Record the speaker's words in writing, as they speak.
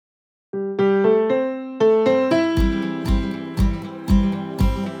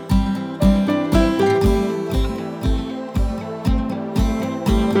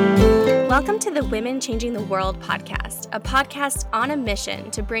to the Women Changing the World podcast, a podcast on a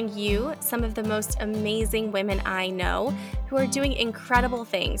mission to bring you some of the most amazing women I know who are doing incredible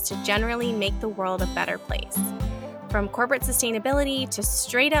things to generally make the world a better place. From corporate sustainability to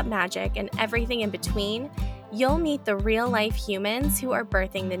straight up magic and everything in between, you'll meet the real life humans who are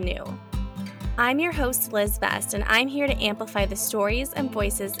birthing the new. I'm your host, Liz Best, and I'm here to amplify the stories and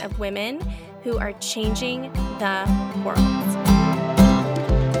voices of women who are changing the world.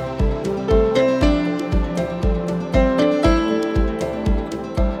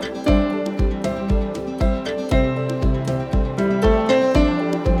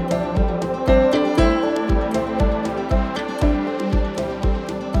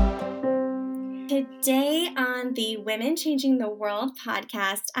 Today on the Women Changing the World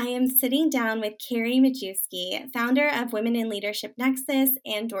podcast, I am sitting down with Carrie Majewski, founder of Women in Leadership Nexus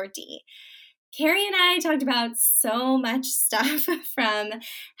and Door-D. Carrie and I talked about so much stuff from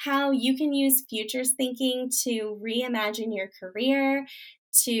how you can use futures thinking to reimagine your career,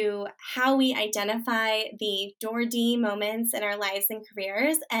 to how we identify the Door-D moments in our lives and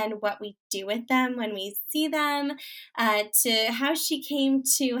careers and what we do with them when we see them, to how she came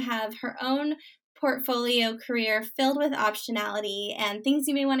to have her own portfolio career filled with optionality and things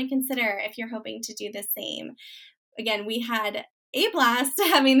you may want to consider if you're hoping to do the same. Again, we had a blast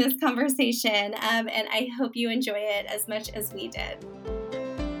having this conversation, and I hope you enjoy it as much as we did.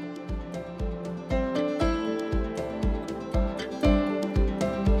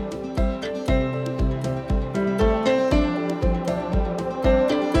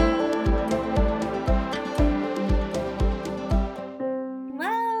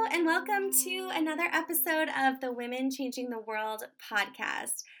 Welcome to another episode of the Women Changing the World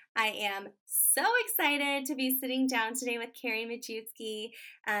podcast. I am so excited to be sitting down today with Carrie Majewski.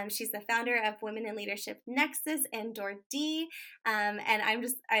 She's the founder of Women in Leadership Nexus and Door-D. And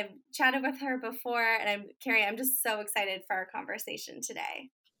I've chatted with her before, and Carrie, I'm just so excited for our conversation today.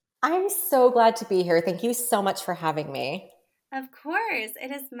 I'm so glad to be here. Thank you so much for having me. Of course, it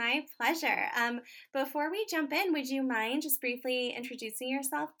is my pleasure. Before we jump in, would you mind just briefly introducing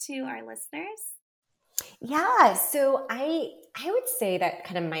yourself to our listeners? Yeah, so I would say that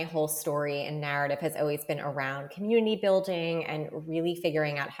kind of my whole story and narrative has always been around community building and really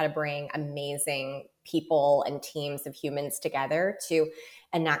figuring out how to bring amazing people and teams of humans together to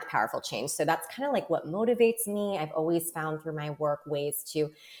enact powerful change. So that's kind of like what motivates me. I've always found through my work ways to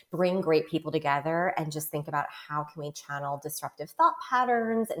bring great people together and just think about how can we channel disruptive thought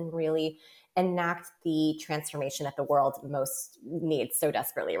patterns and really enact the transformation that the world most needs so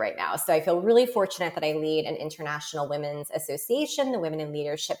desperately right now. So I feel really fortunate that I lead an international women's association, the Women in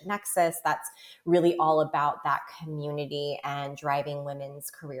Leadership Nexus, that's really all about that community and driving women's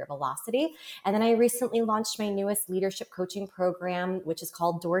career velocity. And then I recently launched my newest leadership coaching program, which is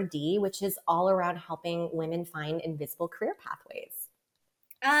called Door-D, which is all around helping women find invisible career pathways.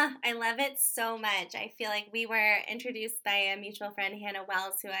 I love it so much. I feel like we were introduced by a mutual friend, Hannah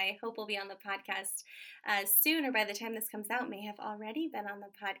Wells, who I hope will be on the podcast soon, or by the time this comes out, may have already been on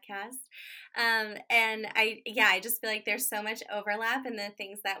the podcast. And I just feel like there's so much overlap in the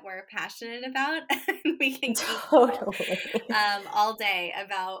things that we're passionate about. We can keep all day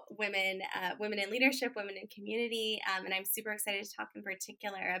about women in leadership, women in community, and I'm super excited to talk in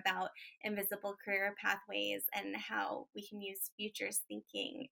particular about invisible career pathways and how we can use futures thinking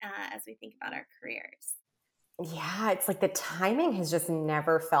as we think about our careers. Yeah, it's like the timing has just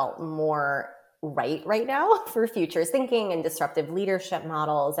never felt more right now for futures thinking and disruptive leadership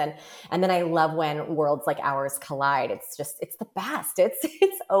models. And then I love when worlds like ours collide. It's the best.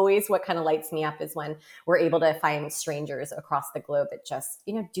 It's always what kind of lights me up is when we're able to find strangers across the globe that just,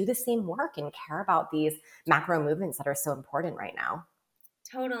 do the same work and care about these macro movements that are so important right now.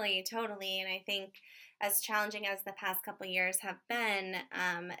 Totally. And I think as challenging as the past couple of years have been,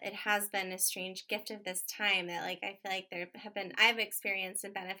 it has been a strange gift of this time that I feel like I've experienced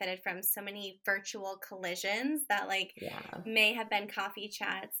and benefited from so many virtual collisions that may have been coffee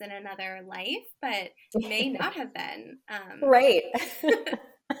chats in another life, but may not have been. Right.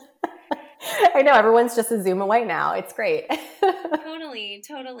 I know everyone's just a Zoom away now. It's great.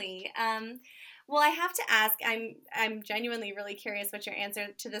 Totally. Well, I have to ask, I'm genuinely really curious what your answer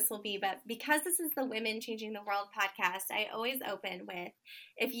to this will be, but because this is the Women Changing the World podcast, I always open with,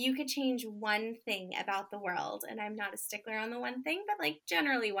 if you could change one thing about the world, and I'm not a stickler on the one thing, but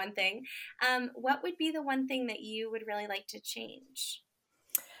generally one thing, what would be the one thing that you would really like to change?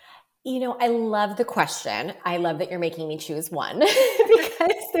 I love the question. I love that you're making me choose one because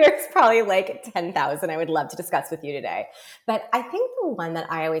there's probably like 10,000 I would love to discuss with you today. But I think the one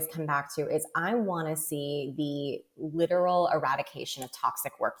that I always come back to is I want to see the literal eradication of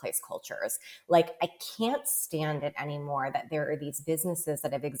toxic workplace cultures. Like, I can't stand it anymore that there are these businesses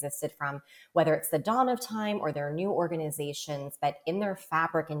that have existed from whether it's the dawn of time or their new organizations, but in their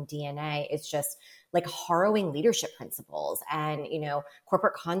fabric and DNA, it's just like harrowing leadership principles and,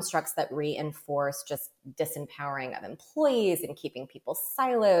 corporate constructs that reinforce just disempowering of employees and keeping people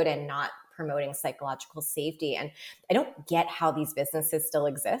siloed and not promoting psychological safety. And I don't get how these businesses still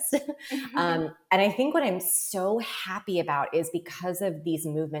exist. And I think what I'm so happy about is because of these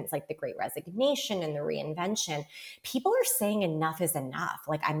movements like the Great Resignation and the reinvention, people are saying enough is enough.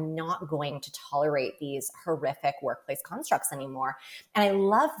 Like, I'm not going to tolerate these horrific workplace constructs anymore. And I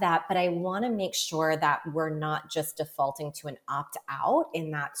love that, but I want to make sure that we're not just defaulting to an opt out,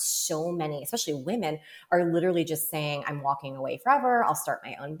 in that so many, especially women, are literally just saying, I'm walking away forever. I'll start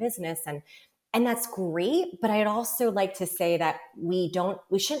my own business. And that's great. But I'd also like to say that we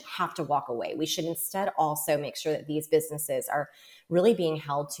shouldn't have to walk away. We should instead also make sure that these businesses are really being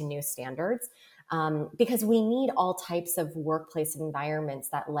held to new standards. Because we need all types of workplace environments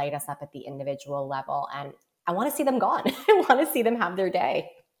that light us up at the individual level. And I want to see them gone. I want to see them have their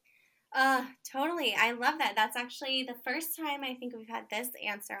day. Totally. I love that. That's actually the first time I think we've had this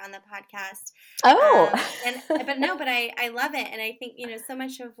answer on the podcast. Oh, But I love it. And I think, so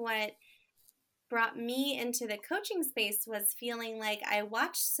much of what brought me into the coaching space was feeling like I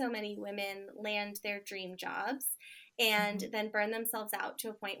watched so many women land their dream jobs and then burn themselves out to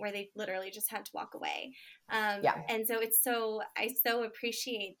a point where they literally just had to walk away. And so I so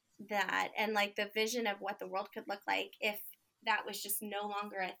appreciate that, and like the vision of what the world could look like if that was just no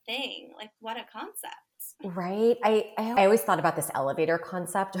longer a thing. Like, what a concept. Right. I always thought about this elevator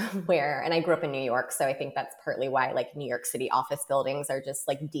concept where, and I grew up in New York, so I think that's partly why like New York City office buildings are just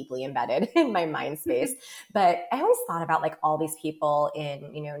like deeply embedded in my mind space. But I always thought about like all these people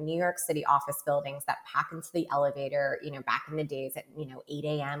in, New York City office buildings that pack into the elevator, back in the days at, 8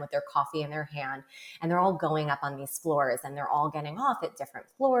 a.m. with their coffee in their hand, and they're all going up on these floors and they're all getting off at different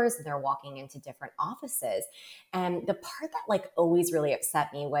floors and they're walking into different offices. And the part that like always really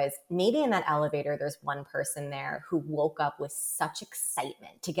upset me was maybe in that elevator, there's one person there who woke up with such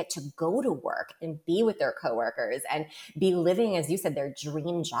excitement to get to go to work and be with their coworkers and be living, as you said, their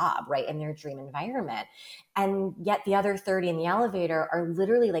dream job, right, in their dream environment. And yet the other 30 in the elevator are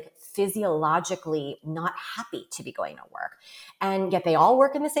literally like physiologically not happy to be going to work. And yet they all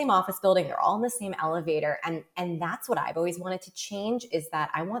work in the same office building. They're all in the same elevator. And that's what I've always wanted to change, is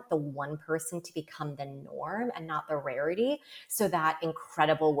that I want the one person to become the norm and not the rarity, so that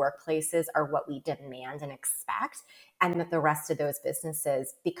incredible workplaces are what we demand and expect, and that the rest of those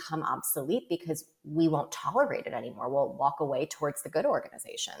businesses become obsolete because we won't tolerate it anymore. We'll walk away towards the good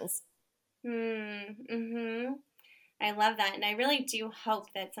organizations. Mm-hmm. I love that. And I really do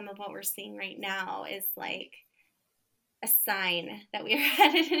hope that some of what we're seeing right now is like a sign that we are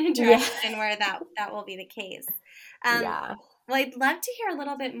headed in a direction where that will be the case. Yeah. Well, I'd love to hear a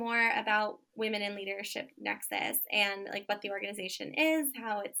little bit more about Women in Leadership Nexus and like what the organization is,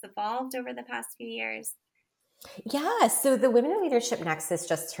 how it's evolved over the past few years. Yeah, so the Women in Leadership Nexus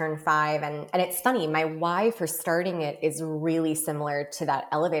just turned 5, and it's funny, my why for starting it is really similar to that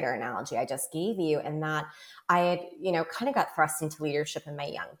elevator analogy I just gave you, and that I had, kind of got thrust into leadership in my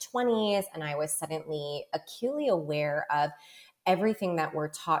young 20s, and I was suddenly acutely aware of everything that we're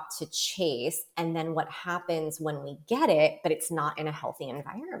taught to chase, and then what happens when we get it, but it's not in a healthy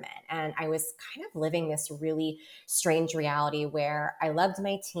environment. And I was kind of living this really strange reality where I loved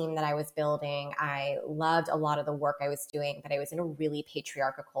my team that I was building. I loved a lot of the work I was doing, but I was in a really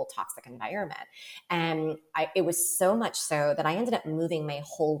patriarchal, toxic environment. And it was so much so that I ended up moving my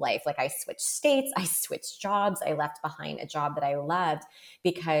whole life. Like, I switched states, I switched jobs, I left behind a job that I loved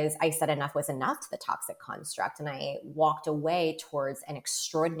because I said enough was enough to the toxic construct. And I walked away towards an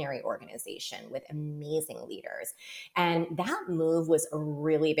extraordinary organization with amazing leaders. And that move was a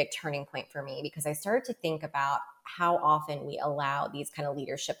really big turning point for me, because I started to think about how often we allow these kind of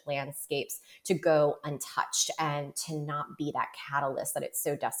leadership landscapes to go untouched and to not be that catalyst that it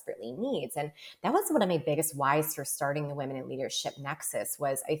so desperately needs. And that was one of my biggest whys for starting the Women in Leadership Nexus.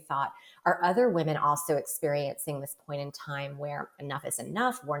 Was I thought, are other women also experiencing this point in time where enough is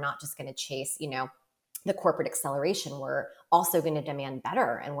enough? We're not just going to chase, the corporate acceleration. We're also going to demand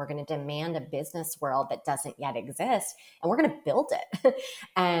better. And we're going to demand a business world that doesn't yet exist. And we're going to build it.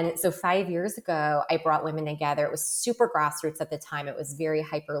 And so 5 years ago, I brought women together. It was super grassroots at the time. It was very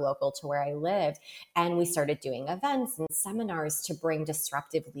hyper local to where I lived. And we started doing events and seminars to bring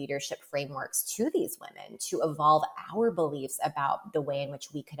disruptive leadership frameworks to these women to evolve our beliefs about the way in which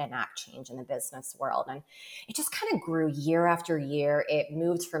we could enact change in the business world. And it just kind of grew year after year. It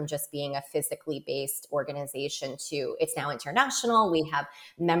moved from just being a physically based organization to it's now international. We have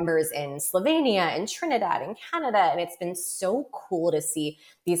members in Slovenia and Trinidad and Canada. And it's been so cool to see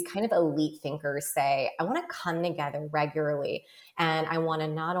these kind of elite thinkers say, I want to come together regularly. And I want to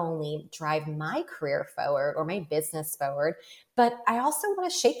not only drive my career forward or my business forward, but I also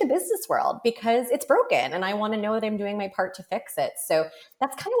want to shake the business world because it's broken and I want to know that I'm doing my part to fix it. So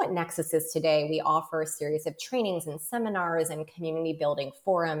that's kind of what Nexus is today. We offer a series of trainings and seminars and community building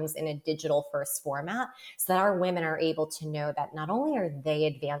forums in a digital first format so that our women are able to know that not only are they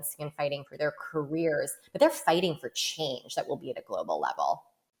advancing and fighting for their careers, but they're fighting for change that will be at a global level.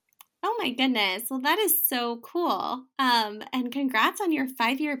 Oh my goodness. Well, that is so cool. And congrats on your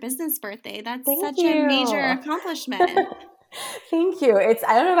 5-year business birthday. That's Thank such a major you. accomplishment. Thank you. I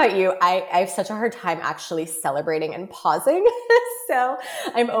don't know about you. I have such a hard time actually celebrating and pausing. So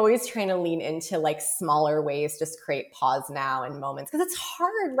I'm always trying to lean into like smaller ways, just create pause now and moments. Cause it's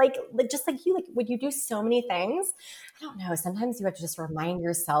hard. Like just like you, like when you do so many things, I don't know. Sometimes you have to just remind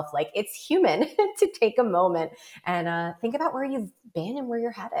yourself like it's human to take a moment and think about where you've been and where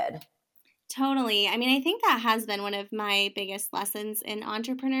you're headed. Totally. I mean, I think that has been one of my biggest lessons in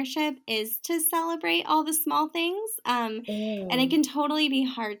entrepreneurship is to celebrate all the small things. And it Mm. can totally be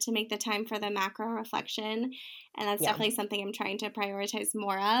hard to make the time for the macro reflection. And that's Yeah. definitely something I'm trying to prioritize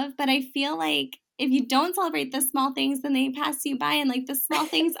more of. But I feel like if you don't celebrate the small things, then they pass you by. And like the small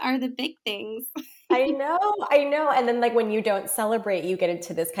things are the big things. I know, I know. And then like when you don't celebrate, you get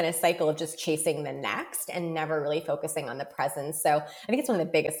into this kind of cycle of just chasing the next and never really focusing on the present. So I think it's one of the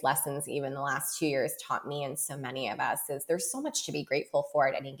biggest lessons even the last 2 years taught me and so many of us is there's so much to be grateful for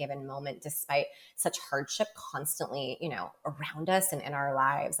at any given moment, despite such hardship constantly, around us and in our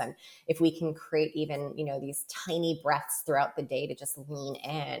lives. And if we can create even, these tiny breaths throughout the day to just lean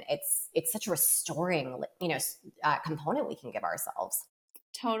in, it's such a restoring, component we can give ourselves.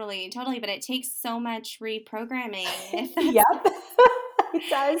 Totally, totally. But it takes so much reprogramming. If that's Yep, it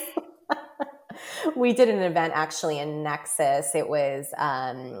does. We did an event actually in Nexus. It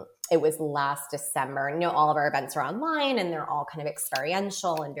was last December. All of our events are online and they're all kind of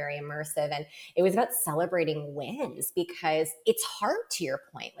experiential and very immersive. And it was about celebrating wins because it's hard, to your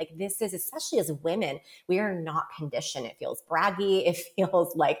point. Like this is, especially as women, we are not conditioned. It feels braggy. It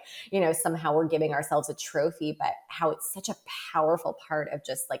feels like, somehow we're giving ourselves a trophy, but how it's such a powerful part of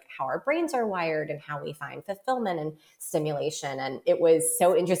just like how our brains are wired and how we find fulfillment and stimulation. And it was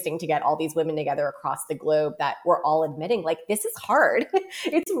so interesting to get all these women together across the globe that were all admitting like, this is hard.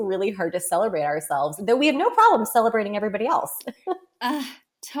 It's really hard to celebrate ourselves, though we have no problem celebrating everybody else.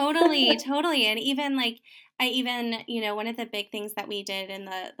 Totally, totally. And even like, one of the big things that we did in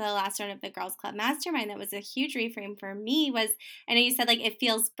the last round of the Girls Club Mastermind that was a huge reframe for me was, I know you said like it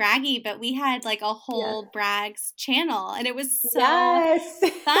feels braggy, but we had like a Yeah. whole brags channel. And it was so Yes.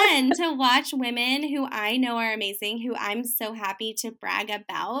 fun to watch women who I know are amazing, who I'm so happy to brag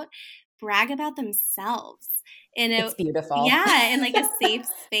about themselves It's beautiful. yeah, in like a safe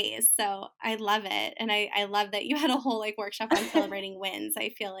space. So I love it. And I love that you had a whole like workshop on celebrating wins. I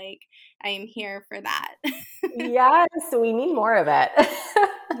feel like I am here for that. Yes, we need more of it.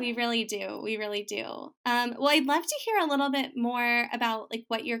 We really do. We really do. Well, I'd love to hear a little bit more about like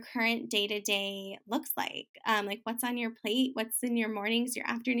what your current day to day looks like. Like what's on your plate, what's in your mornings, your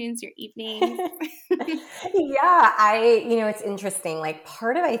afternoons, your evenings. Yeah, it's interesting. Like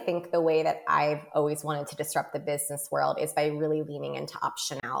part of, I think, the way that I've always wanted to disrupt the business world is by really leaning into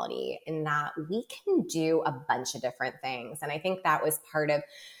optionality in that we can do a bunch of different things. And I think that was part of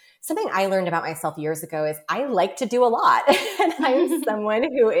something I learned about myself years ago is I like to do a lot. And I'm someone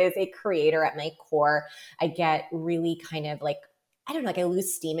who is a creator at my core. I get really kind of like, I don't know, like I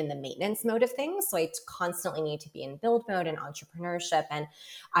lose steam in the maintenance mode of things. So I constantly need to be in build mode and entrepreneurship. And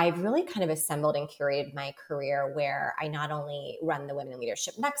I've really kind of assembled and curated my career where I not only run the Women in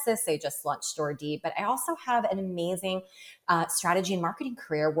Leadership Nexus, I just launched Door D, but I also have an amazing strategy and marketing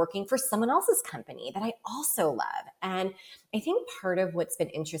career working for someone else's company that I also love. And I think part of what's been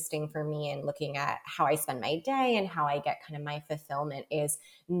interesting for me in looking at how I spend my day and how I get kind of my fulfillment is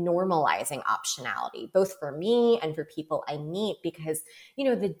normalizing optionality, both for me and for people I meet, because,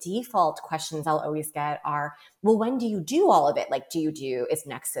 the default questions I'll always get are, well, when do you do all of it? Like, is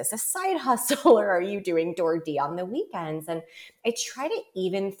Nexus a side hustle, or are you doing Door D on the weekends? And I try to,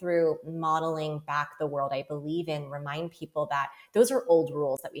 even through modeling back the world I believe in, remind people that those are old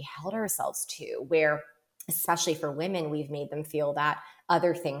rules that we held ourselves to, where especially for women, we've made them feel that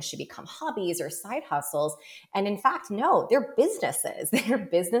other things should become hobbies or side hustles. And in fact, no, they're businesses. They're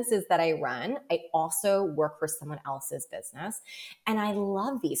businesses that I run. I also work for someone else's business. And I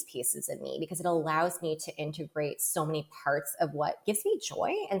love these pieces of me because it allows me to integrate so many parts of what gives me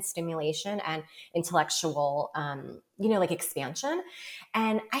joy and stimulation and intellectual, like expansion.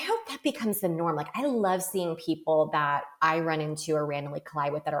 And I hope that becomes the norm. Like, I love seeing people that I run into or randomly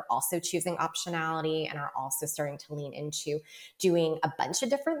collide with that are also choosing optionality and are also starting to lean into doing a bunch of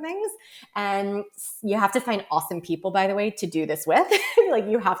different things. And you have to find awesome people, by the way, to do this with. Like,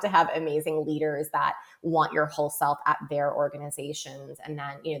 you have to have amazing leaders that want your whole self at their organizations. And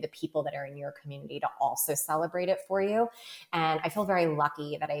then, the people that are in your community to also celebrate it for you. And I feel very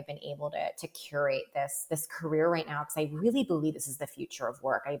lucky that I've been able to curate this career right now, because I really believe this is the future of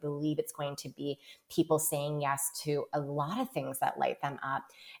work. I believe it's going to be people saying yes to a lot of things that light them up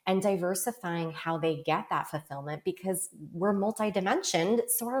and diversifying how they get that fulfillment, because we're multidimensioned,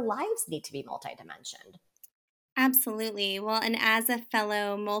 so our lives need to be multidimensioned. Absolutely. Well, and as a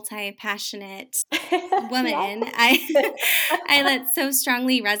fellow multi-passionate woman, Yes. I that so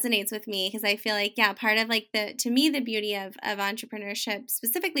strongly resonates with me, because I feel like, part of like to me, the beauty of entrepreneurship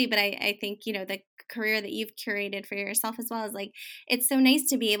specifically, but I think, the career that you've curated for yourself as well, is like, it's so nice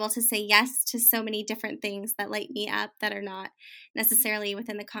to be able to say yes to so many different things that light me up that are not necessarily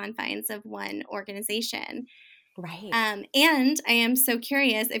within the confines of one organization. Right. And I am so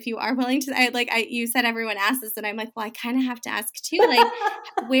curious if you are willing to, you said everyone asks this, and I'm like, well, I kind of have to ask too,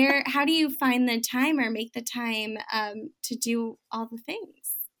 like, how do you find the time or make the time to do all the things?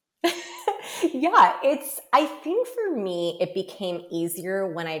 Yeah, I think for me, it became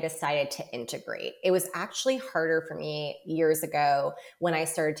easier when I decided to integrate. It was actually harder for me years ago when I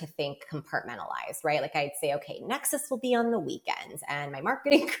started to think compartmentalized, right? Like, I'd say, okay, Nexus will be on the weekends and my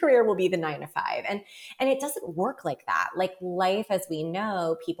marketing career will be the 9 to 5. And it doesn't work like that. Like, life, as we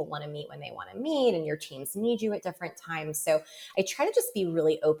know, people want to meet when they want to meet, and your teams need you at different times. So I try to just be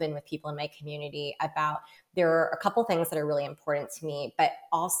really open with people in my community about, there are a couple things that are really important to me, but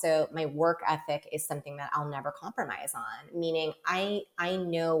also my work ethic is something that I'll never compromise on. Meaning, I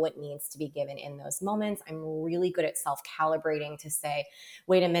know what needs to be given in those moments. I'm really good at self-calibrating to say,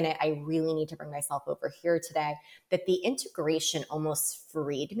 wait a minute, I really need to bring myself over here today. But the integration almost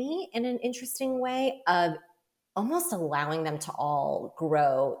freed me in an interesting way of almost allowing them to all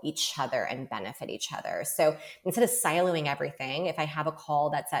grow each other and benefit each other. So instead of siloing everything, if I have a call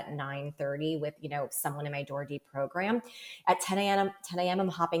that's at 9:30 with, someone in my Door D program, at 10 a.m., I'm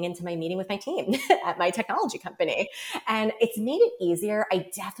hopping into my meeting with my team at my technology company. And it's made it easier. I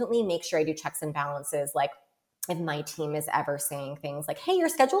definitely make sure I do checks and balances. Like, if my team is ever saying things like, hey, your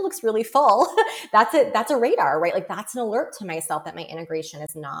schedule looks really full, that's a radar, right? Like, that's an alert to myself that my integration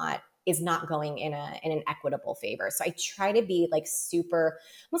is not going in an equitable favor. So I try to be like super,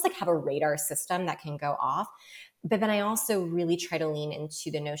 almost like have a radar system that can go off. But then I also really try to lean into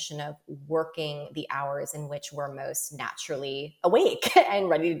the notion of working the hours in which we're most naturally awake and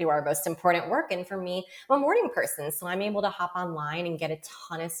ready to do our most important work. And for me, I'm a morning person, so I'm able to hop online and get a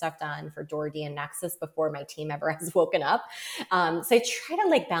ton of stuff done for Door D and Nexus before my team ever has woken up. So I try to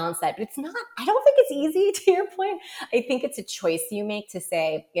like balance that, but I don't think it's easy, to your point. I think it's a choice you make to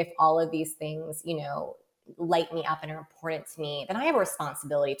say, if all of these things, light me up and are important to me, then I have a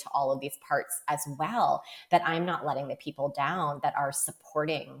responsibility to all of these parts as well, that I'm not letting the people down that are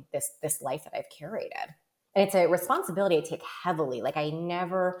supporting this life that I've curated. And it's a responsibility I take heavily. Like, I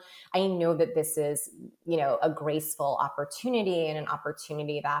know that this is, a graceful opportunity and an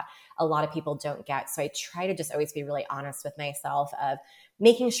opportunity that a lot of people don't get. So I try to just always be really honest with myself of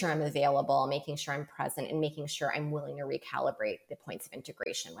making sure I'm available, making sure I'm present, and making sure I'm willing to recalibrate the points of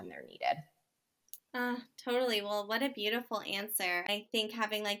integration when they're needed. Totally. Well, what a beautiful answer. I think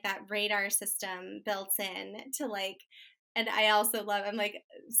having like that radar system built in to like, and I also love, I'm like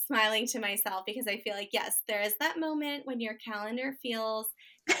smiling to myself because I feel like, yes, there is that moment when your calendar feels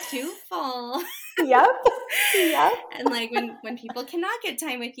too full. Yep. Yep. And like when people cannot get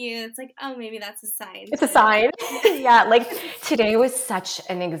time with you, it's like, oh, maybe that's a sign. It's a sign. Yeah. Like, today was such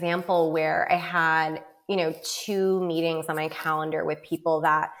an example where I had, 2 meetings on my calendar with people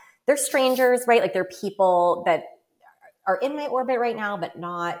that they're strangers, right? Like, they're people that are in my orbit right now, but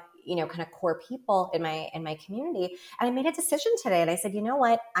not kind of core people in my community. And I made a decision today, and I said, you know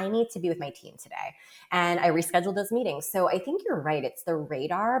what, I need to be with my team today. And I rescheduled those meetings. So I think you're right. It's the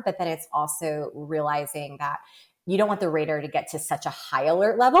radar, but then it's also realizing that you don't want the radar to get to such a high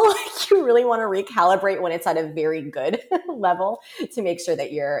alert level. You really want to recalibrate when it's at a very good level to make sure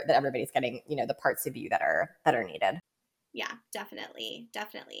that that everybody's getting, the parts of you that are needed. Yeah, definitely.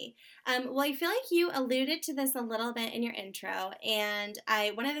 Definitely. Well, I feel like you alluded to this a little bit in your intro. And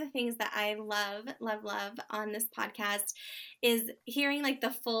one of the things that I love on this podcast is hearing like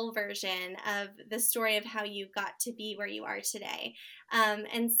the full version of the story of how you got to be where you are today.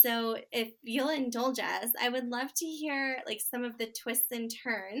 And so if you'll indulge us, I would love to hear like some of the twists and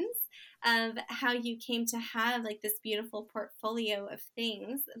turns of how you came to have like this beautiful portfolio of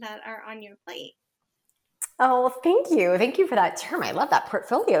things that are on your plate. Oh, well, thank you. Thank you for that term. I love that,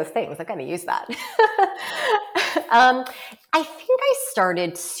 portfolio of things. I'm going to use that. I think I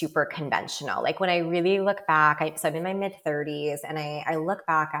started super conventional. Like when I really look back, so I'm in my mid 30s, and I look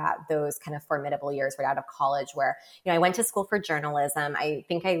back at those kind of formidable years right out of college where, I went to school for journalism. I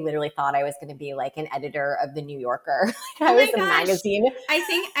think I literally thought I was going to be like an editor of the New Yorker. I was a magazine. I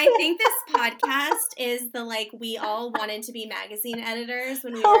think this podcast is the like we all wanted to be magazine editors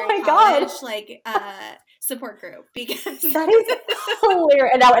when we were in college, like support group, because that is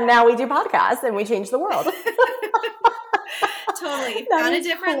hilarious. And now we do podcasts and we change the world. Totally. Found a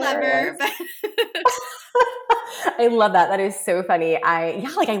different lever. But I love that. That is so funny.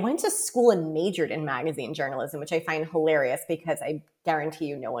 I went to school and majored in magazine journalism, which I find hilarious because I guarantee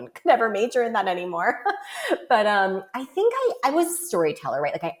you no one could ever major in that anymore. But I think I was a storyteller,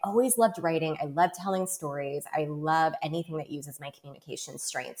 right? Like I always loved writing. I love telling stories. I love anything that uses my communication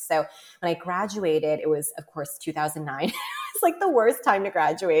strengths. So when I graduated, it was, of course, 2009. It's like the worst time to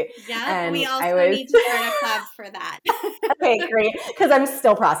graduate. Yeah, and we also need to start a club for that. Okay, great. Because I'm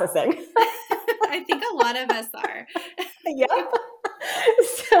still processing. I think a lot of us are. Yep.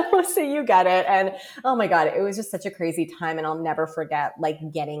 So you get it. And oh my God, it was just such a crazy time. And I'll never forget like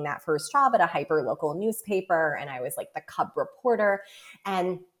getting that first job at a hyper local newspaper. And I was like the cub reporter.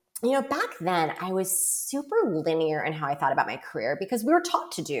 And back then I was super linear in how I thought about my career because we were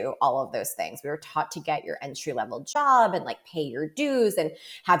taught to do all of those things. We were taught to get your entry level job and like pay your dues and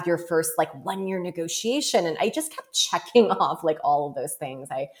have your first like 1 year negotiation. And I just kept checking off like all of those things.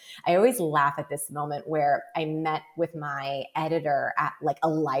 I always laugh at this moment where I met with my editor at like a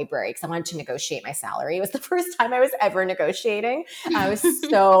library because I wanted to negotiate my salary. It was the first time I was ever negotiating. I was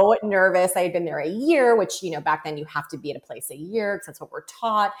so nervous. I had been there a year, which, back then you have to be at a place a year because that's what we're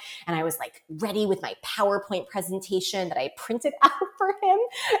taught. And I was like ready with my PowerPoint presentation that I printed out for him,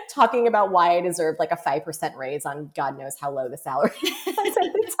 talking about why I deserved like a 5% raise on God knows how low the salary was at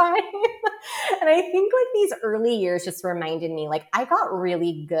the time. And I think like these early years just reminded me, like I got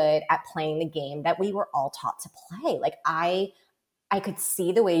really good at playing the game that we were all taught to play. Like I could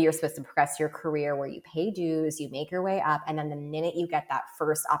see the way you're supposed to progress your career where you pay dues, you make your way up. And then the minute you get that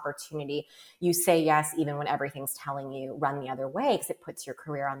first opportunity, you say yes, even when everything's telling you run the other way because it puts your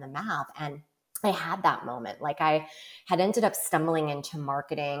career on the map. And I had that moment. Like I had ended up stumbling into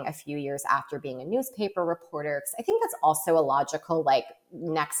marketing a few years after being a newspaper reporter. Because I think that's also a logical like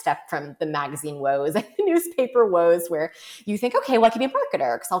next step from the magazine woes and the newspaper woes where you think, okay, well, I can be a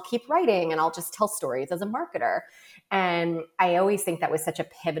marketer because I'll keep writing and I'll just tell stories as a marketer. And I always think that was such a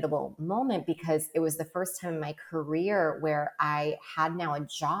pivotal moment because it was the first time in my career where I had now a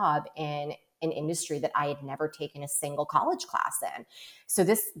job in an industry that I had never taken a single college class in. So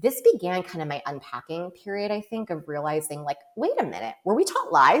this began kind of my unpacking period, I think, of realizing like, wait a minute, were we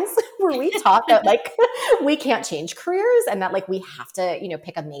taught lies? Were we taught that like we can't change careers and that like we have to,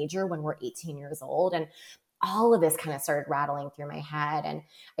 pick a major when we're 18 years old? And all of this kind of started rattling through my head. And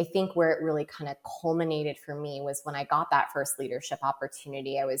I think where it really kind of culminated for me was when I got that first leadership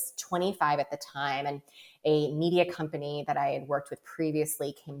opportunity. I was 25 at the time, and a media company that I had worked with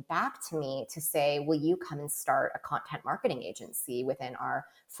previously came back to me to say, will you come and start a content marketing agency within our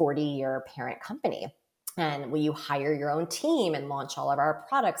 40-year parent company? And will you hire your own team and launch all of our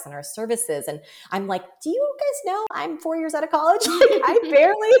products and our services? And I'm like, do you guys know I'm 4 years out of college? Like, I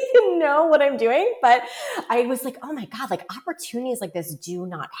barely know what I'm doing. But I was like, oh my God, like opportunities like this do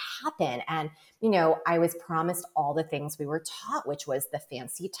not happen. And, I was promised all the things we were taught, which was the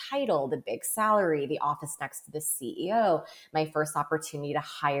fancy title, the big salary, the office next to the CEO, my first opportunity to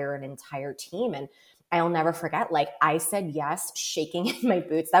hire an entire team. And I'll never forget, like I said yes, shaking in my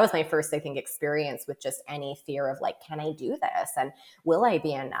boots. That was my first, I think, experience with just any fear of like, can I do this? And will I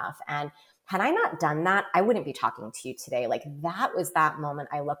be enough? And had I not done that, I wouldn't be talking to you today. Like that was that moment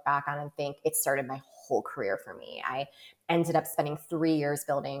I look back on and think it started my whole career for me. I ended up spending 3 years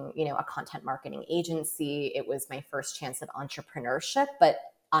building, a content marketing agency. It was my first chance at entrepreneurship, but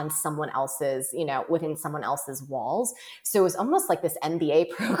on someone else's, within someone else's walls. So it was almost like this MBA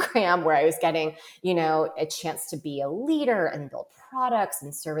program where I was getting, a chance to be a leader and build products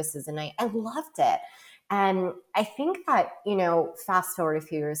and services. And I loved it. And I think that, fast forward a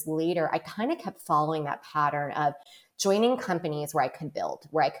few years later, I kind of kept following that pattern of joining companies where I could build,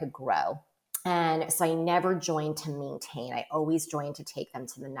 where I could grow. And so I never joined to maintain. I always joined to take them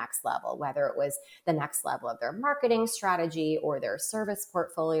to the next level, whether it was the next level of their marketing strategy or their service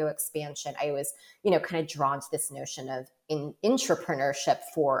portfolio expansion. I was, kind of drawn to this notion of intrapreneurship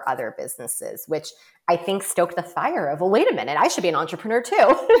for other businesses, which I think stoked the fire of, well, wait a minute, I should be an entrepreneur too.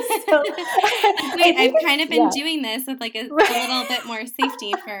 So, wait, I've kind of been doing this with like a little bit more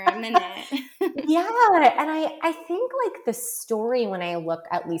safety for a minute. Yeah. And I think like the story, when I look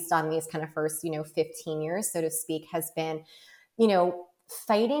at least on these kind of first, 15 years, so to speak, has been,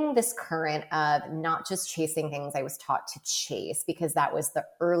 fighting this current of not just chasing things I was taught to chase, because that was the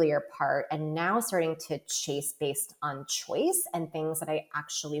earlier part, and now starting to chase based on choice and things that I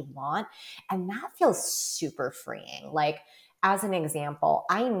actually want. And that feels super freeing. Like, as an example,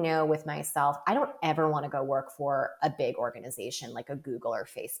 I know with myself, I don't ever want to go work for a big organization like a Google or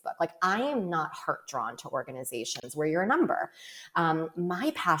Facebook. Like, I am not heart drawn to organizations where you're a number.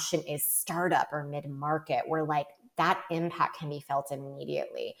 My passion is startup or mid-market, where like that impact can be felt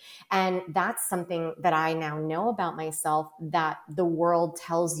immediately. And that's something that I now know about myself, that the world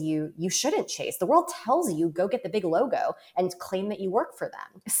tells you you shouldn't chase. The world tells you go get the big logo and claim that you work for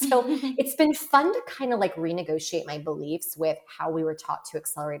them. So it's been fun to kind of like renegotiate my beliefs with how we were taught to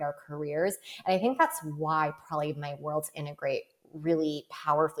accelerate our careers. And I think that's why probably my worlds integrate really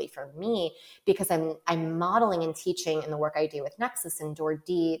powerfully for me, because I'm modeling and teaching in the work I do with Nexus and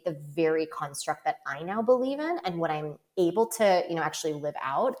Door-D the very construct that I now believe in and what I'm able to, actually live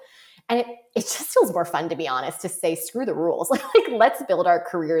out. And it just feels more fun, to be honest, to say, screw the rules. Like, let's build our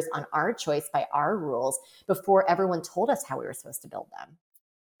careers on our choice by our rules before everyone told us how we were supposed to build them.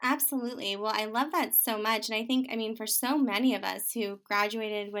 Absolutely. Well, I love that so much. And I think, for so many of us who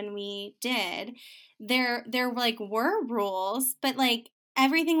graduated when we did, there like were rules, but like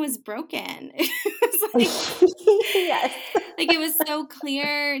everything was broken. It was like, yes. like it was so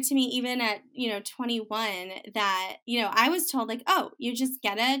clear to me, even at, 21, that, I was told like, oh, you just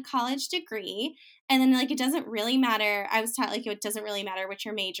get a college degree. And then like, it doesn't really matter. I was taught like, it doesn't really matter what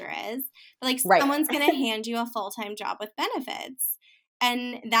your major is, but like Right. someone's going to hand you a full-time job with benefits.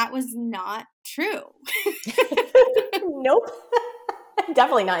 And that was not true. Nope.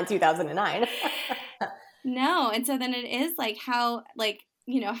 Definitely not in 2009. No. And so then it is like, how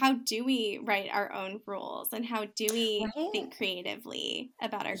do we write our own rules, and how do we think creatively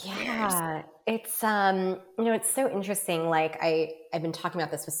about our careers? Yeah, it's it's so interesting. Like I've been talking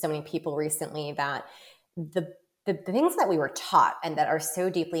about this with so many people recently, that the things that we were taught and that are so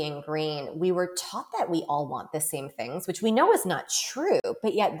deeply ingrained, we were taught that we all want the same things, which we know is not true,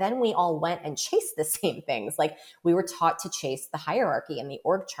 but yet then we all went and chased the same things. Like, we were taught to chase the hierarchy and the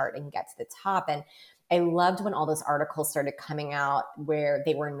org chart and get to the top. And I loved when all those articles started coming out where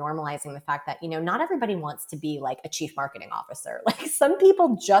they were normalizing the fact that, not everybody wants to be like a chief marketing officer. Like, some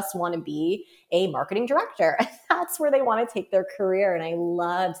people just want to be a marketing director, and that's where they want to take their career. And I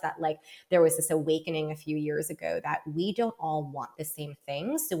loved that, like, there was this awakening a few years ago that we don't all want the same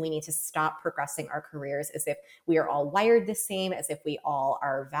things. So we need to stop progressing our careers as if we are all wired the same, as if we all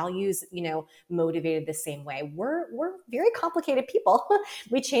our values, motivated the same way. We're very complicated people.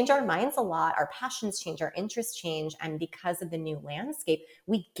 We change our minds a lot. Our passions change, our interests change. And because of the new landscape,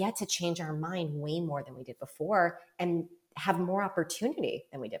 we get to change our mind way more than we did before and have more opportunity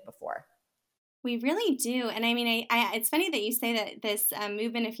than we did before. We really do. And I it's funny that you say that this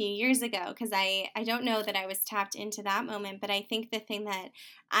movement a few years ago, because I don't know that I was tapped into that moment, but I think the thing that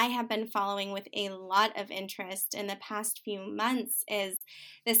I have been following with a lot of interest in the past few months is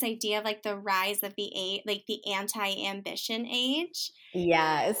this idea of like the rise of the anti-ambition age.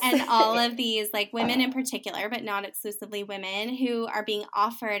 Yes. And all of these like women in particular, but not exclusively women, who are being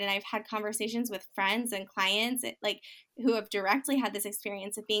offered, and I've had conversations with friends and clients like who have directly had this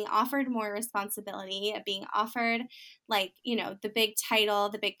experience of being offered more responsibility, of being offered like, the big title,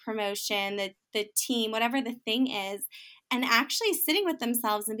 the big promotion, the team, whatever the thing is, and actually sitting with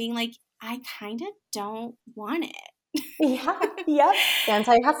themselves and being like, I kind of don't want it. Yeah. Yep.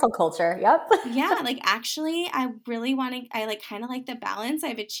 Anti-hustle culture. Yep. Yeah. Like, actually, I really want to, I like kind of like the balance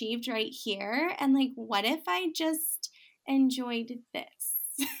I've achieved right here. And like, what if I just enjoyed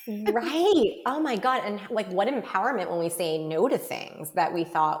this? Right. Oh my God. And like what empowerment when we say no to things that we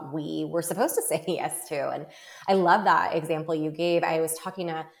thought we were supposed to say yes to. And I love that example you gave. I was talking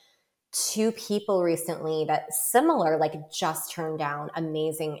to two people recently that similar, like just turned down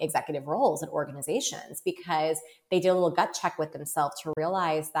amazing executive roles at organizations because they did a little gut check with themselves to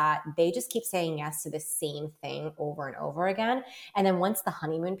realize that they just keep saying yes to the same thing over and over again. And then once the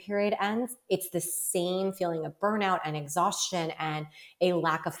honeymoon period ends, it's the same feeling of burnout and exhaustion and a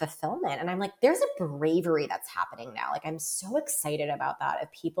lack of fulfillment. And I'm like, there's a bravery that's happening now. Like, I'm so excited about that, of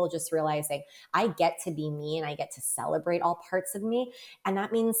people just realizing I get to be me and I get to celebrate all parts of me. And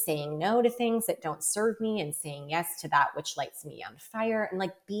that means saying no to things that don't serve me and saying yes to that which lights me on fire, and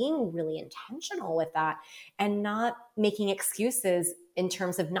like being really intentional with that and not making excuses in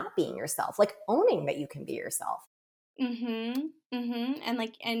terms of not being yourself, like owning that you can be yourself. And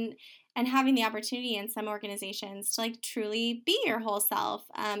like and having the opportunity in some organizations to like truly be your whole self,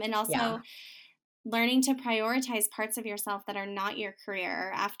 and Yeah. also learning to prioritize parts of yourself that are not your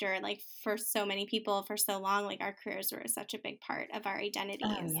career after like for so many people for so long, like our careers were such a big part of our Oh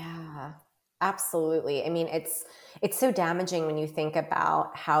identities. yeah. Absolutely. I mean, it's so damaging when you think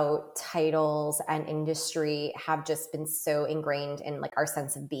about how titles and industry have just been so ingrained in like our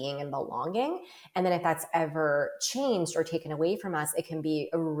sense of being and belonging. And then if that's ever changed or taken away from us, it can be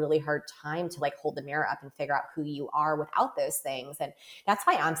a really hard time to like hold the mirror up and figure out who you are without those things. And that's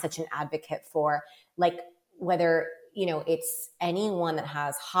why I'm such an advocate for like whether it's anyone that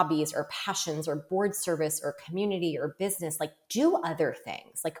has hobbies or passions or board service or community or business, like do other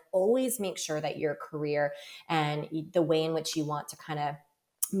things, like always make sure that your career and the way in which you want to kind of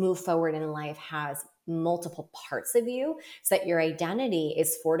move forward in life has multiple parts of you so that your identity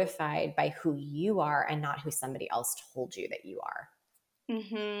is fortified by who you are and not who somebody else told you that you are.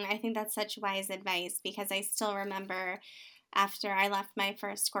 I think that's such wise advice because I still remember after I left my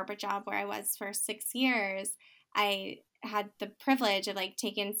first corporate job where I was for 6 years, I had the privilege of like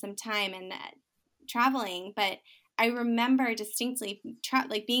taking some time and traveling, but I remember distinctly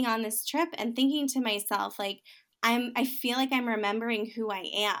like being on this trip and thinking to myself like I feel like I'm remembering who I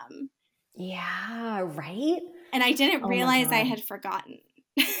am, Yeah, right. and I didn't Oh my realize I God. had forgotten.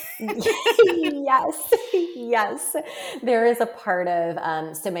 Yes, yes. There is a part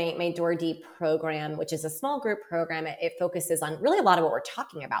of so my Door Deep program, which is a small group program. It focuses on really a lot of what we're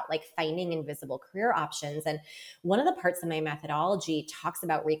talking about, like finding invisible career options. And one of the parts of my methodology talks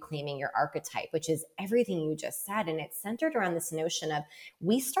about reclaiming your archetype, which is everything you just said, and it's centered around this notion of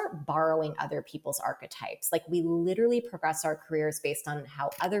we start borrowing other people's archetypes. Like we literally progress our careers based on how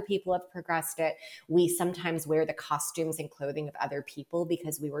other people have progressed it. We sometimes wear the costumes and clothing of other people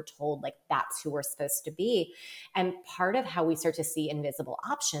because we were told like that's who we're supposed to be. And part of how we start to see invisible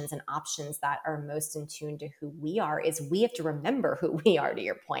options and options that are most in tune to who we are is we have to remember who we are, to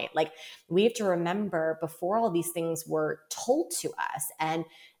your point. Like we have to remember before all these things were told to us and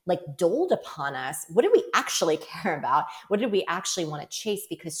like doled upon us, what did we actually care about? What did we actually want to chase?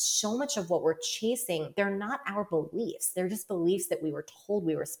 Because so much of what we're chasing, they're not our beliefs. They're just beliefs that we were told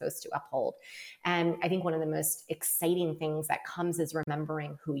we were supposed to uphold. And I think one of the most exciting things that comes is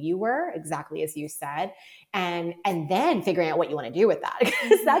remembering who you were, exactly as you said, and then figuring out what you want to do with that,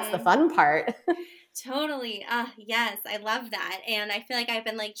 because that's the hmm fun part. Totally. Yes, I love that. And I feel like I've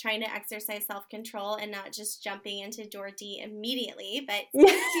been like trying to exercise self-control and not just jumping into door D immediately, but Yeah.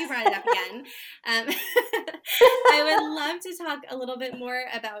 since you brought it up again, I would love to talk a little bit more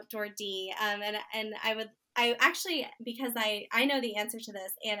about door D. And I actually, because I know the answer to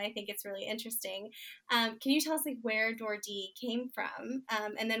this and I think it's really interesting. Can you tell us like where door D came from?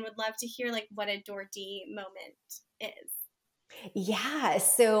 And then would love to hear like what a door D moment is. Yeah.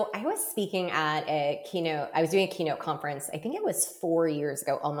 So I was speaking at a keynote, I was doing a keynote conference, I think it was 4 years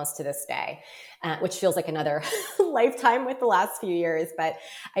ago, almost to this day, which feels like another lifetime with the last few years. But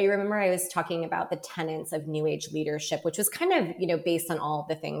I remember I was talking about the tenets of New Age leadership, which was kind of, based on all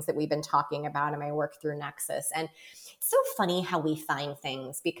the things that we've been talking about in my work through Nexus. And it's so funny how we find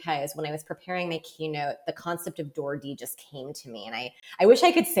things because when I was preparing my keynote, the concept of Door D just came to me. And I wish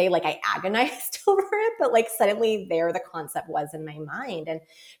I could say like I agonized over it, but like suddenly there the concept was in my mind. And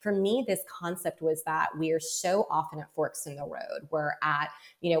for me, this concept was that we are so often at forks in the road. We're at,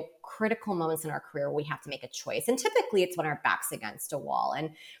 critical moments in our career where we have to make a choice. And typically it's when our back's against a wall. And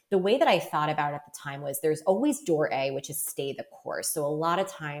the way that I thought about it at the time was there's always door A, which is stay the course. So a lot of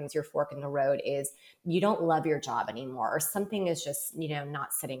times your fork in the road is you don't love your job anymore, or something is just,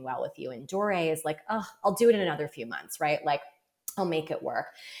 not sitting well with you. And door A is like, oh, I'll do it in another few months, right? Like I'll make it work.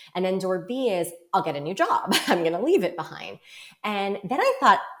 And then door B is I'll get a new job. I'm going to leave it behind. And then I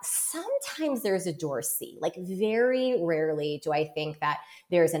thought sometimes there's a door C. Like very rarely do I think that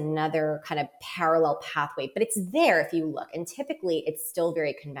there's another kind of parallel pathway, but it's there if you look. And typically it's still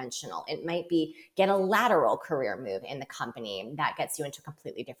very conventional. It might be get a lateral career move in the company that gets you into a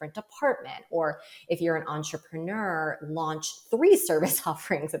completely different department. Or if you're an entrepreneur, launch 3 service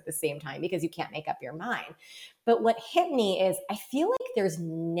offerings at the same time because you can't make up your mind. But what hit me is I feel like there's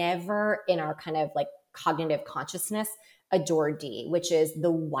never in our kind of like cognitive consciousness a door D, which is the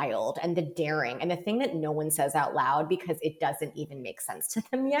wild and the daring and the thing that no one says out loud because it doesn't even make sense to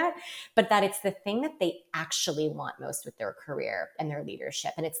them yet, but that it's the thing that they actually want most with their career and their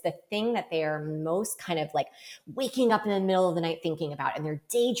leadership. And it's the thing that they are most kind of like waking up in the middle of the night thinking about, and they're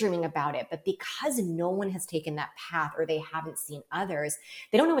daydreaming about it. But because no one has taken that path or they haven't seen others,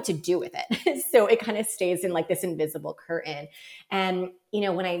 they don't know what to do with it. So it kind of stays in like this invisible curtain. And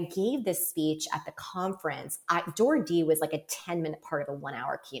when I gave this speech at the conference, door D was like a 10-minute part of a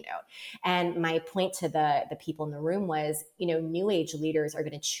 1-hour keynote. And my point to the people in the room was, new age leaders are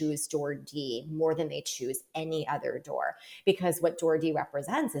going to choose door D more than they choose any other door, because what door D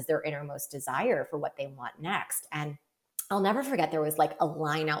represents is their innermost desire for what they want next. And I'll never forget, there was like a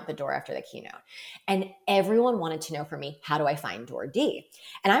line out the door after the keynote, and everyone wanted to know from me, how do I find door D?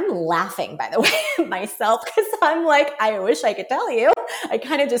 And I'm laughing, by the way, myself, because I'm like, I wish I could tell you. I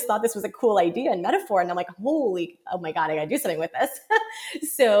kind of just thought this was a cool idea and metaphor. And I'm like, oh my God, I got to do something with this.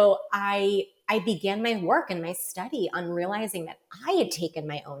 So I began my work and my study on realizing that I had taken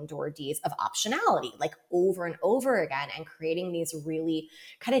my own door Ds of optionality, like over and over again, and creating these really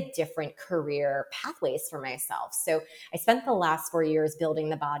kind of different career pathways for myself. So I spent the last 4 years building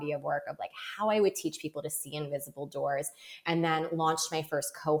the body of work of like how I would teach people to see invisible doors, and then launched my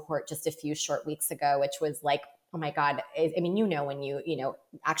first cohort just a few short weeks ago, which was like, oh my God. I mean, when you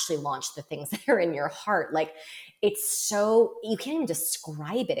actually launch the things that are in your heart, like it's so, you can't even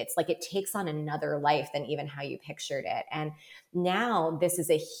describe it. It's like it takes on another life than even how you pictured it. And now this is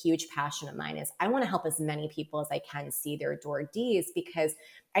a huge passion of mine, is I want to help as many people as I can see their door Ds, because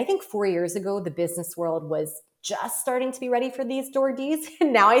I think 4 years ago, the business world was just starting to be ready for these door Ds.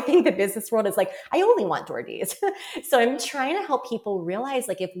 And now I think the business world is like, I only want door Ds. So I'm trying to help people realize,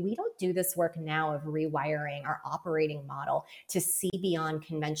 like, if we don't do this work now of rewiring our operating model to see beyond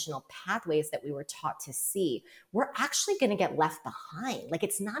conventional pathways that we were taught to see, we're actually going to get left behind. Like,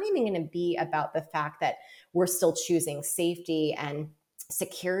 it's not even going to be about the fact that we're still choosing safety and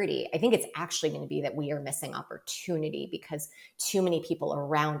security. I think it's actually going to be that we are missing opportunity because too many people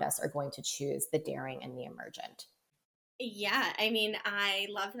around us are going to choose the daring and the emergent. Yeah, I mean, I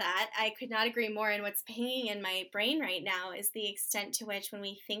love that. I could not agree more. And what's pinging in my brain right now is the extent to which, when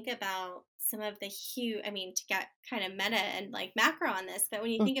we think about some of the huge, I mean, to get kind of meta and like macro on this, but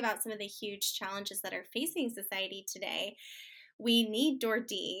when you think about some of the huge challenges that are facing society today, we need door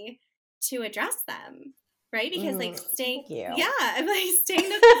D to address them. Right? Because like staying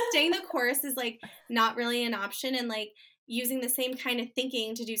the course is like not really an option, and like using the same kind of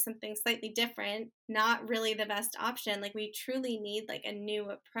thinking to do something slightly different, not really the best option. Like we truly need like a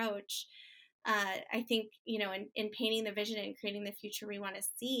new approach. I think, in painting the vision and creating the future we want to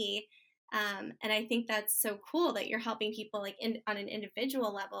see. And I think that's so cool that you're helping people like on an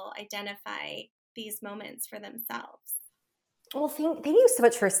individual level identify these moments for themselves. Well, thank you so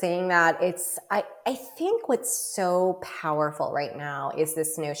much for saying that. I think what's so powerful right now is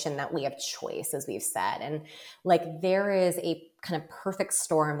this notion that we have choice, as we've said. And like there is a kind of perfect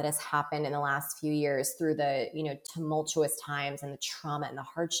storm that has happened in the last few years through the, tumultuous times and the trauma and the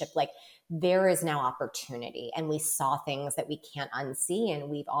hardship. Like there is now opportunity, and we saw things that we can't unsee. And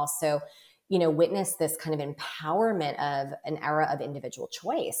we've also witness this kind of empowerment of an era of individual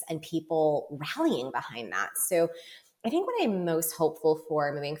choice and people rallying behind that. So I think what I'm most hopeful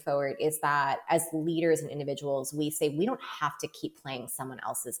for moving forward is that as leaders and individuals, we say we don't have to keep playing someone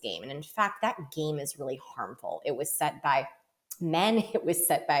else's game. And in fact, that game is really harmful. It was set by men. It was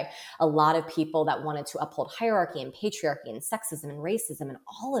set by a lot of people that wanted to uphold hierarchy and patriarchy and sexism and racism and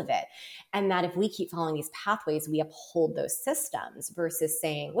all of it. And that if we keep following these pathways, we uphold those systems versus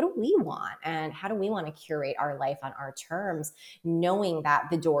saying, what do we want? And how do we want to curate our life on our terms, knowing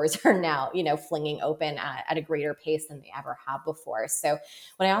that the doors are now, flinging open at a greater pace than they ever have before. So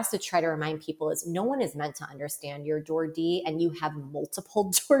what I also try to remind people is no one is meant to understand your door D, and you have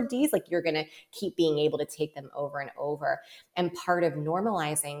multiple door Ds. Like you're going to keep being able to take them over and over. And part of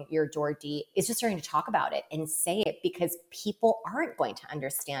normalizing your door D is just starting to talk about it and say it, because people aren't going to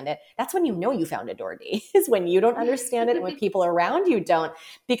understand it. That's when you found a door D, is when you don't understand it and when people around you don't,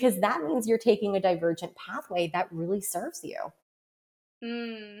 because that means you're taking a divergent pathway that really serves you.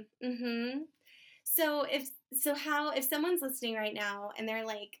 Mm-hmm. If someone's listening right now and they're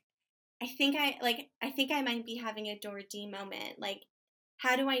like, I think I might be having a Doordee moment. Like,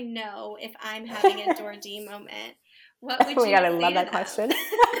 how do I know if I'm having a Doordee moment? What Oh would my you God, I say love to that them? question.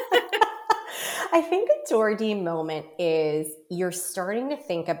 I think a Doherty moment is you're starting to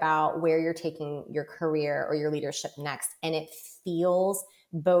think about where you're taking your career or your leadership next, and it feels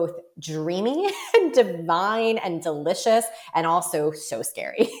both dreamy and divine and delicious and also so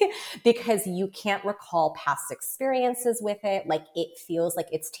scary because you can't recall past experiences with it. Like it feels like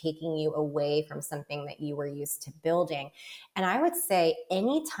it's taking you away from something that you were used to building. And I would say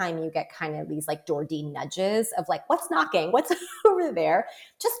anytime you get kind of these like Doherty nudges of like, what's knocking? What's over there?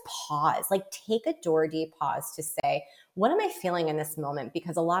 Just pause, like take a Doherty pause to say, what am I feeling in this moment?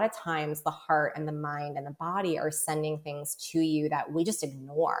 Because a lot of times the heart and the mind and the body are sending things to you that we just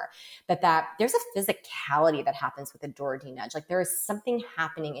ignore. That there's a physicality that happens with a Doherty nudge. Like there is something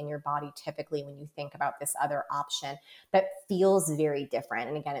happening in your body typically when you think about this other option that feels very different.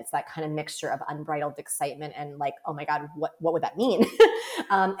 And again, it's that kind of mixture of unbridled excitement and like, oh my God, what would that mean?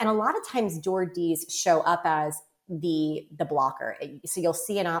 And a lot of times Dohertys show up as the blocker. So you'll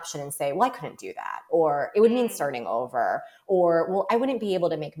see an option and say, well, I couldn't do that. Or it would mean starting over. Or, well, I wouldn't be able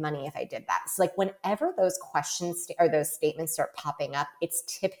to make money if I did that. So like whenever those questions or those statements start popping up, it's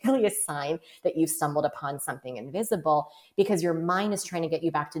typically a sign that you've stumbled upon something invisible because your mind is trying to get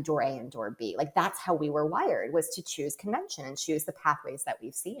you back to door A and door B. Like that's how we were wired, was to choose convention and choose the pathways that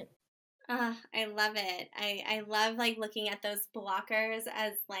we've seen. I love it. I love like looking at those blockers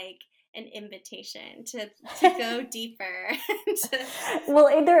as like an invitation to go deeper.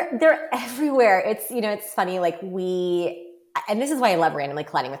 Well, they're everywhere. It's, it's funny. Like and this is why I love randomly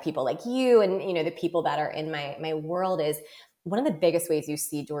colliding with people like you and, the people that are in my world is one of the biggest ways you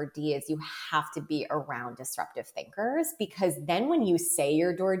see Doherty is you have to be around disruptive thinkers because then when you say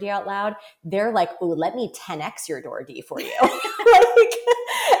your Doherty out loud, they're like, oh, let me 10x your Doherty for you. Like,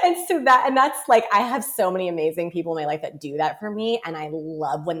 and that's like, I have so many amazing people in my life that do that for me. And I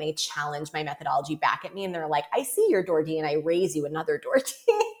love when they challenge my methodology back at me and they're like, I see your Doherty and I raise you another Doherty.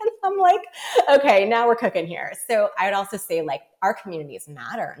 And I'm like, okay, now we're cooking here. So I would also say like our communities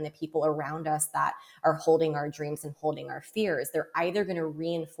matter and the people around us that are holding our dreams and holding our fears, they're either going to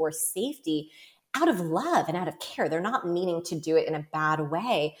reinforce safety out of love and out of care. They're not meaning to do it in a bad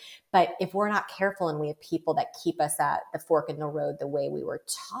way. But if we're not careful and we have people that keep us at the fork in the road the way we were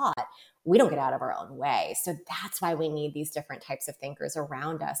taught, we don't get out of our own way. So that's why we need these different types of thinkers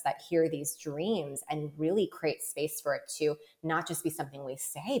around us that hear these dreams and really create space for it to not just be something we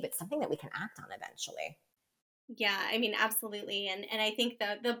say, but something that we can act on eventually. Yeah, I mean, absolutely. And I think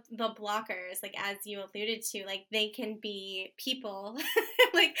the blockers, like as you alluded to, like they can be people,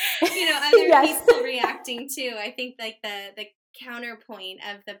 like, other Yes. people reacting too. I think like the counterpoint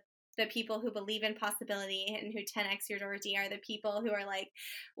of the people who believe in possibility and who 10x your Doherty are the people who are like,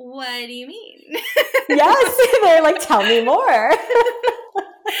 what do you mean? Yes. They're like, tell me more.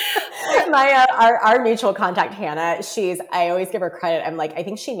 Our mutual contact, Hannah, I always give her credit. I'm like, I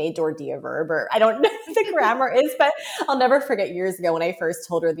think she made Doherty a verb, or I don't know what the grammar is, but I'll never forget years ago when I first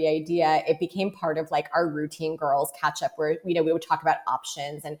told her the idea, it became part of like our routine girls catch up where, we would talk about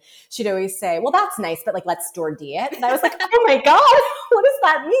options and she'd always say, well, that's nice, but like, let's Doherty it. And I was like, oh my God, what does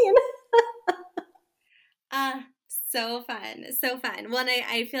that mean? So fun. So fun. Well, and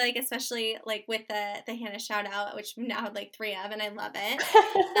I feel like especially like with the Hannah shout out, which we now have like 3 of, and I love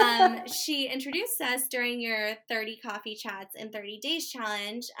it. She introduced us during your 30 coffee chats in 30 days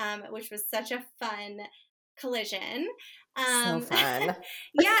challenge, which was such a fun collision. So fun.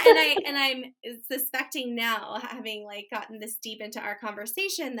 Yeah, and I'm suspecting now, having like gotten this deep into our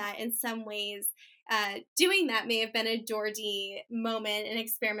conversation, that in some ways doing that may have been a Doherty moment, an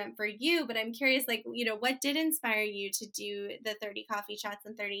experiment for you. But I'm curious, like, what did inspire you to do the 30 coffee chats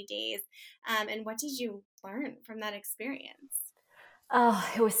in 30 days? And what did you learn from that experience? Oh,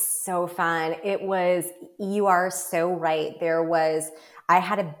 it was so fun. You are so right. I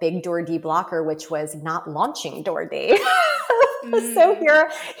had a big Doherty blocker, which was not launching Doherty. So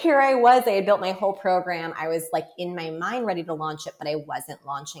here I was. I had built my whole program. I was like in my mind ready to launch it, but I wasn't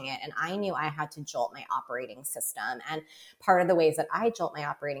launching it. And I knew I had to jolt my operating system. And part of the ways that I jolt my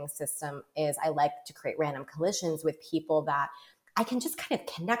operating system is I like to create random collisions with people that I can just kind of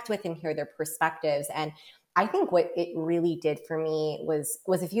connect with and hear their perspectives. And I think what it really did for me was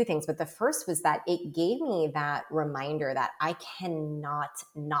a few things, but the first was that it gave me that reminder that I cannot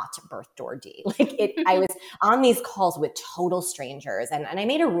not birth Doherty. I was on these calls with total strangers, and I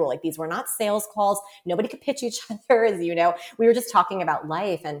made a rule, like these were not sales calls. Nobody could pitch each other, as you know. We were just talking about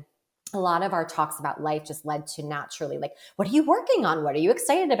life, and a lot of our talks about life just led to naturally, like, what are you working on? What are you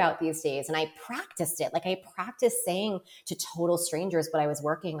excited about these days? And I practiced it. Like, I practiced saying to total strangers what I was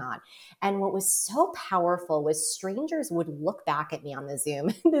working on. And what was so powerful was strangers would look back at me on the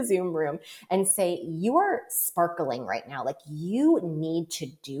Zoom, the Zoom room, and say, you are sparkling right now. Like, you need to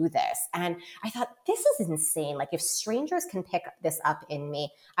do this. And I thought, this is insane. Like, if strangers can pick this up in me,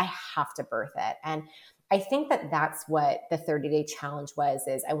 I have to birth it. And I think that that's what the 30-day challenge was,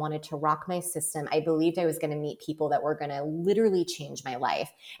 is I wanted to rock my system. I believed I was going to meet people that were going to literally change my life.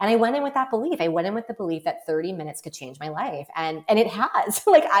 And I went in with that belief. I went in with the belief that 30 minutes could change my life. And it has.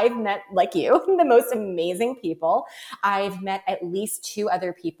 Like, I've met, like you, the most amazing people. I've met at least 2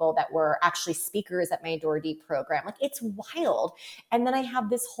 other people that were actually speakers at my Door Deep program. Like, it's wild. And then I have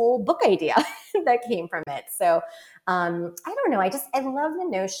this whole book idea that came from it. So I don't know. I love the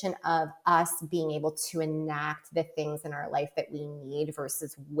notion of us being able to enact the things in our life that we need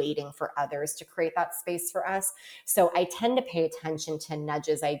versus waiting for others to create that space for us. So I tend to pay attention to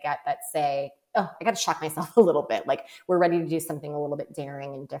nudges I get that say, oh, I got to shock myself a little bit. Like, we're ready to do something a little bit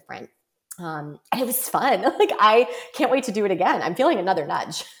daring and different. And it was fun. Like, I can't wait to do it again. I'm feeling another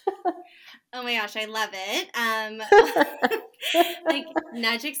nudge. Oh my gosh, I love it. Like,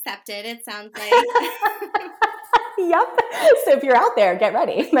 nudge accepted, it sounds like. Yep. So if you're out there, get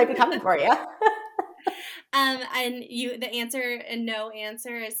ready. It might be coming for you. And the answer and no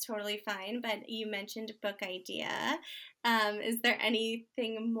answer is totally fine, but you mentioned book idea. Is there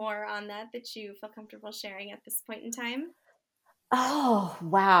anything more on that you feel comfortable sharing at this point in time? Oh,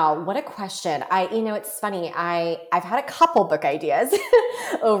 wow. What a question. It's funny. I've had a couple book ideas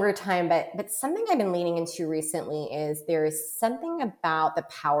over time, but something I've been leaning into recently is there's something about the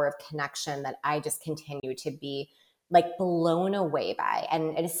power of connection that I just continue to be like blown away by.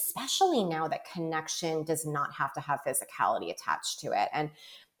 And especially now that connection does not have to have physicality attached to it. And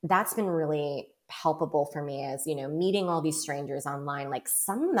that's been really helpful for me, as meeting all these strangers online. Like,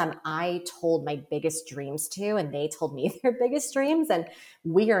 some of them I told my biggest dreams to, and they told me their biggest dreams, and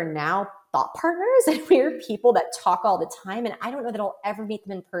we are now thought partners, and we're people that talk all the time. And I don't know that I'll ever meet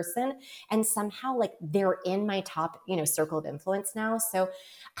them in person, and somehow, like, they're in my top circle of influence now. So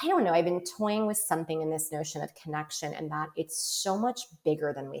I don't know, I've been toying with something in this notion of connection, and that it's so much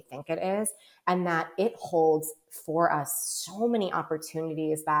bigger than we think it is, and that it holds for us so many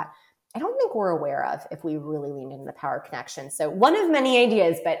opportunities that I don't think we're aware of if we really leaned into the power of connection. So, one of many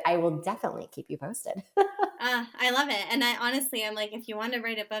ideas, but I will definitely keep you posted. I love it. And I'm like, if you want to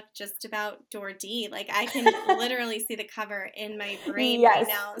write a book just about Door D, like, I can literally see the cover in my brain right Yes.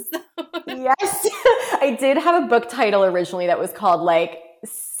 now. So. Yes. I did have a book title originally that was called like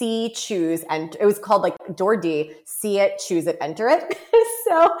See, Choose, and it was called like Door D, See It, Choose It, Enter It.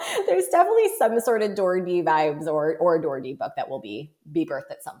 So there's definitely some sort of Door D vibes or a Door D book that will be birthed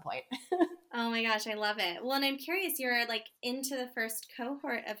at some point. Oh my gosh, I love it. Well, and I'm curious, you're like into the first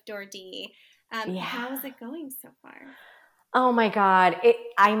cohort of Door D. Yeah. How is it going so far? Oh my God.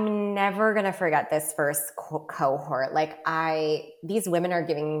 I'm never going to forget this first cohort. Like, these women are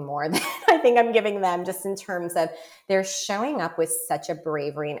giving me more than I think I'm giving them, just in terms of they're showing up with such a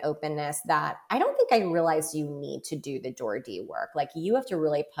bravery and openness that I don't think I realized you need to do the Door D work. Like, you have to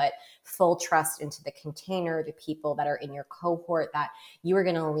really put full trust into the container, the people that are in your cohort, that you are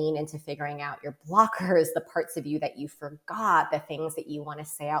going to lean into figuring out your blockers, the parts of you that you forgot, the things that you want to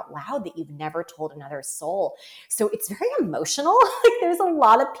say out loud that you've never told another soul. So it's very emotional. Like, there's a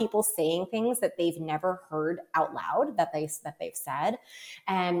lot of people saying things that they've never heard out loud that they've said.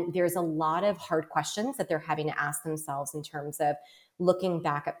 And there's a lot of hard questions that they're having to ask themselves in terms of looking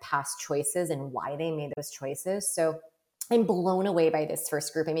back at past choices and why they made those choices. So I'm blown away by this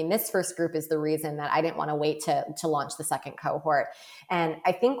first group. I mean, this first group is the reason that I didn't want to wait to launch the second cohort. And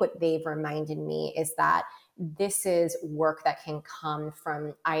I think what they've reminded me is that this is work that can come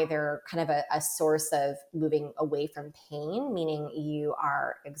from either kind of a source of moving away from pain, meaning you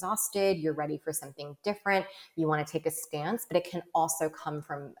are exhausted, you're ready for something different, you want to take a stance, but it can also come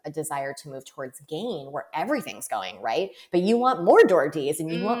from a desire to move towards gain, where everything's going right, but you want more Door Ds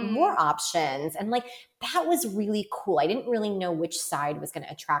and you want more options. And like, that was really cool. I didn't really know which side was going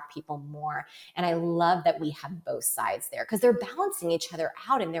to attract people more. And I love that we have both sides there, because they're balancing each other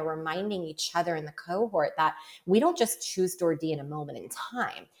out, and they're reminding each other in the cohort that we don't just choose Door D in a moment in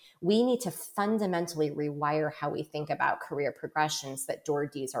time. We need to fundamentally rewire how we think about career progressions, that Door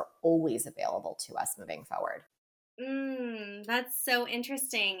Ds are always available to us moving forward. That's so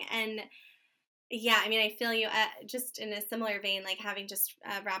interesting. And yeah, I mean, I feel you just in a similar vein, like having just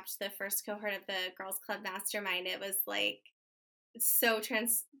wrapped the first cohort of the Girls Club Mastermind, it was like so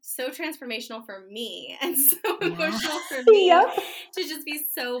transformational for me and so Yeah. emotional for me Yep. to just be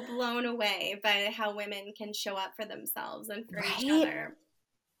so blown away by how women can show up for themselves and for each Right? other.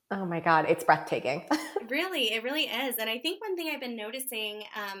 Oh my God, it's breathtaking. Really, it really is. And I think one thing I've been noticing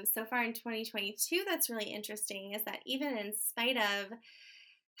so far in 2022 that's really interesting is that even in spite of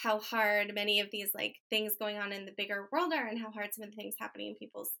how hard many of these like things going on in the bigger world are and how hard some of the things happening in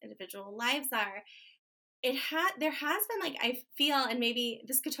people's individual lives are, there has been like I feel, and maybe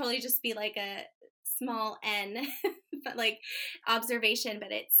this could totally just be like a small n but like observation,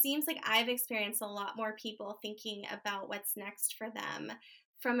 but it seems like I've experienced a lot more people thinking about what's next for them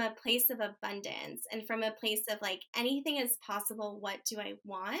from a place of abundance and from a place of like anything is possible, what do I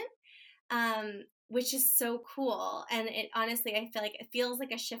want, which is so cool. And it honestly, I feel like it feels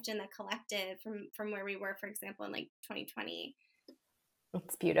like a shift in the collective from where we were, for example, in like 2020.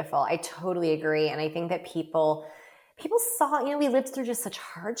 It's beautiful. I totally agree. And I think that people saw, we lived through just such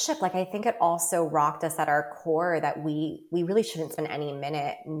hardship. Like I think it also rocked us at our core that we really shouldn't spend any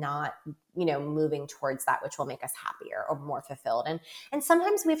minute not, moving towards that which will make us happier or more fulfilled. And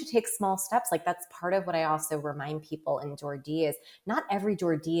sometimes we have to take small steps. Like that's part of what I also remind people in Doordee is not every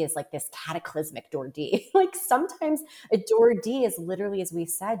Doordee is like this cataclysmic Doordee. Like sometimes a Doordee is literally, as we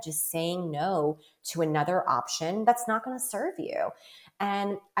said, just saying no to another option that's not going to serve you.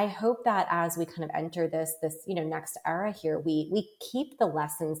 And I hope that as we kind of enter this next era here, we keep the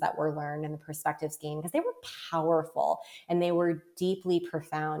lessons that were learned and the perspectives gained because they were powerful and they were deeply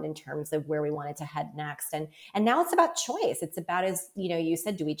profound in terms of where we wanted to head next. And now it's about choice. It's about, as you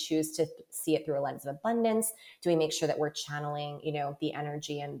said, do we choose to see it through a lens of abundance? Do we make sure that we're channeling, the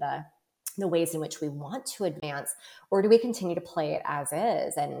energy and the ways in which we want to advance, or do we continue to play it as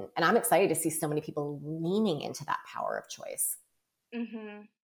is? And I'm excited to see so many people leaning into that power of choice. Mm-hmm.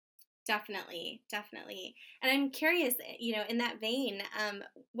 Definitely, definitely. And I'm curious, in that vein,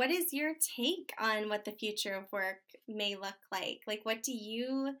 what is your take on what the future of work may look like? Like, what's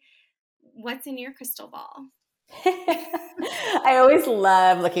in your crystal ball? I always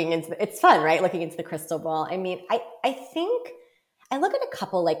love looking into it's fun, right? Looking into the crystal ball. I mean, I think I look at a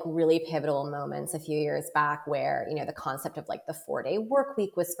couple like really pivotal moments a few years back where, the concept of like the 4-day work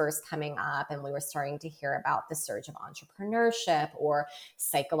week was first coming up and we were starting to hear about the surge of entrepreneurship or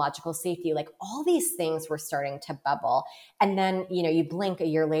psychological safety. Like all these things were starting to bubble. And then, you blink a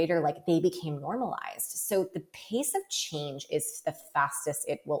year later, like they became normalized. So the pace of change is the fastest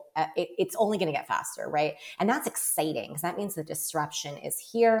it's only going to get faster, right? And that's exciting because that means the disruption is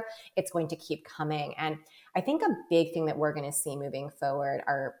here. It's going to keep coming. And I think a big thing that we're going to see moving forward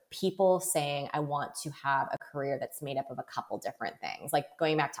are people saying, I want to have a career that's made up of a couple different things, like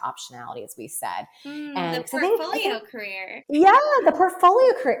going back to optionality, as we said. And The because I portfolio think, career. yeah, the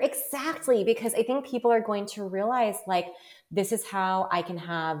portfolio career, exactly, because I think people are going to realize like, this is how I can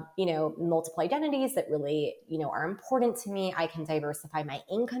have, multiple identities that really, are important to me. I can diversify my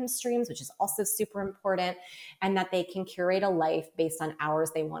income streams, which is also super important, and that they can curate a life based on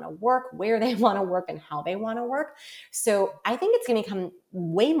hours they want to work, where they want to work, and how they want to work. So I think it's going to become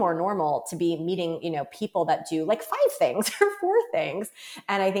way more normal to be meeting, people that do like 5 things or 4 things.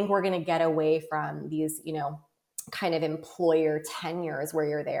 And I think we're going to get away from these, kind of employer tenures where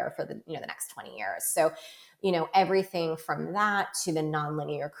you're there for the next 20 years. So everything from that to the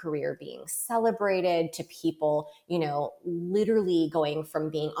nonlinear career being celebrated to people, literally going from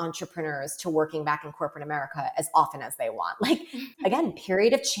being entrepreneurs to working back in corporate America as often as they want. Like, again,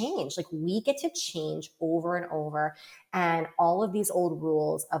 period of change. Like, we get to change over and over. And all of these old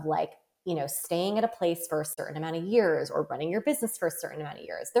rules of like, staying at a place for a certain amount of years or running your business for a certain amount of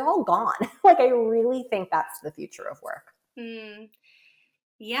years, they're all gone. Like, I really think that's the future of work. Mm.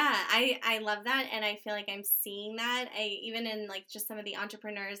 Yeah, I love that, and I feel like I'm seeing that. I even in like just some of the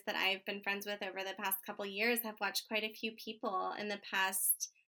entrepreneurs that I've been friends with over the past couple years have watched quite a few people in the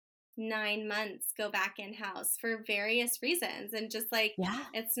past 9 months go back in house for various reasons, and just like Yeah.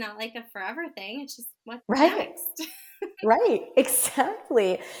 it's not like a forever thing. It's just what's Right. next. Right.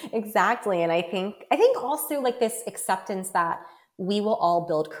 Exactly. Exactly. And I think also like this acceptance that we will all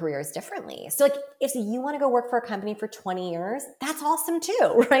build careers differently. So like if you want to go work for a company for 20 years, that's awesome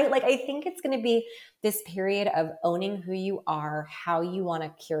too, right? Like I think it's going to be this period of owning who you are, how you want to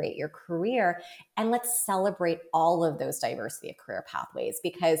curate your career, and let's celebrate all of those diversity of career pathways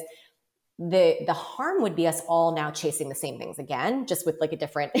because the harm would be us all now chasing the same things again, just with like a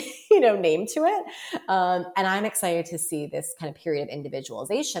different, name to it. And I'm excited to see this kind of period of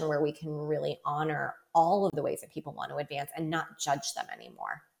individualization where we can really honor all of the ways that people want to advance and not judge them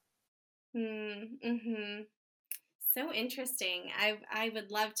anymore. So interesting. I would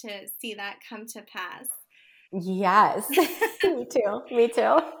love to see that come to pass. Yes. Me too. Me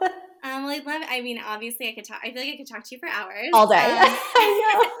too. I mean, obviously I feel like I could talk to you for hours. All day.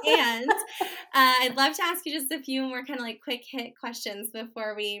 I know. And I'd love to ask you just a few more kind of like quick hit questions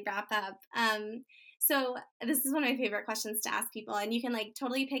before we wrap up. So this is one of my favorite questions to ask people, and you can like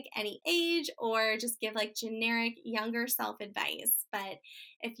totally pick any age or just give like generic younger self advice. But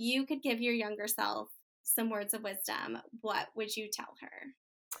if you could give your younger self some words of wisdom, what would you tell her?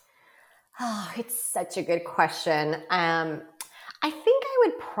 Oh, it's such a good question. I think I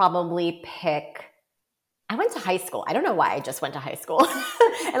would probably pick. I went to high school. I don't know why I just went to high school.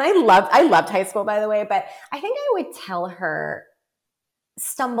 And I loved high school, by the way, but I think I would tell her,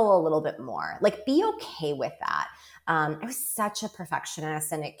 stumble a little bit more, like be okay with that. I was such a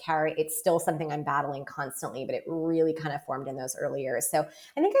perfectionist, and it's still something I'm battling constantly, but it really kind of formed in those early years. So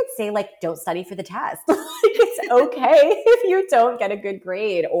I think I'd say, like, don't study for the test. Like, it's okay if you don't get a good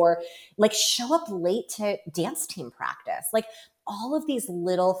grade, or like show up late to dance team practice. Like, all of these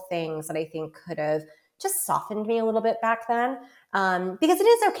little things that I think could have just softened me a little bit back then. Because it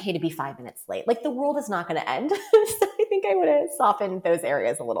is okay to be 5 minutes late. Like, the world is not going to end. So I think I would have softened those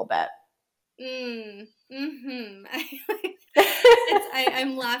areas a little bit.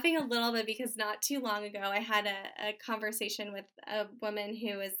 I'm laughing a little bit because not too long ago I had a conversation with a woman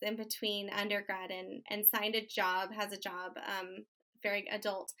who was in between undergrad and has a job, very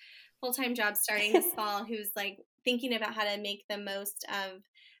adult, full-time job starting this fall, who's like thinking about how to make the most of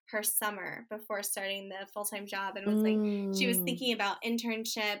her summer before starting the full-time job, and was like, she was thinking about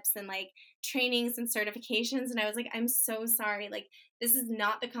internships and like trainings and certifications, and I was like, I'm so sorry, like, this is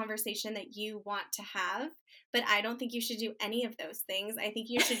not the conversation that you want to have, but I don't think you should do any of those things. I think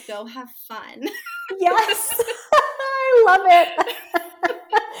you should go have fun. Yes. I love it.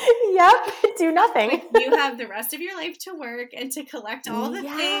 Yep. Do nothing. Like, you have the rest of your life to work and to collect all the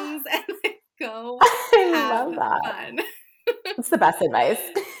things and like go have fun. It's the best advice.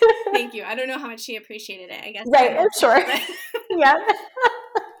 Thank you. I don't know how much she appreciated it, I guess. Right. I'm sure. Yeah.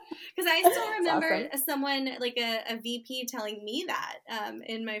 Because I still remember someone, like a VP, telling me that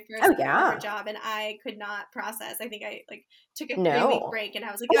in my first job, and I could not process. I think I like took a 3-week break, and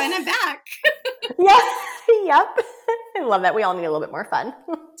I was like, oh, and I'm back. Yeah. Yep. I love that. We all need a little bit more fun.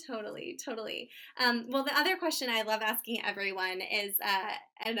 Totally. Well, the other question I love asking everyone is,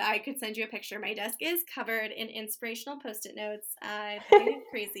 and I could send you a picture. My desk is covered in inspirational Post-it notes. I'm a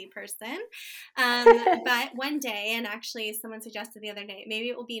crazy person. But one day, and actually someone suggested the other day, maybe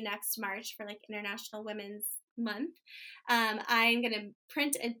it will be next March for like International Women's Month. I'm going to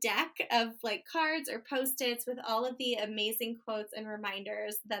print a deck of like cards or Post-its with all of the amazing quotes and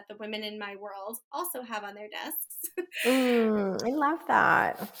reminders that the women in my world also have on their desks. I love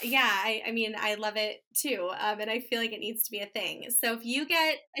that. Yeah, I mean, I love it too, and I feel like it needs to be a thing. So if you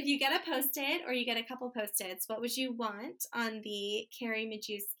get a Post-it or you get a couple Post-its, what would you want on the Carrie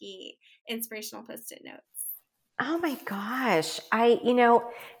Majewski inspirational Post-it notes? Oh my gosh.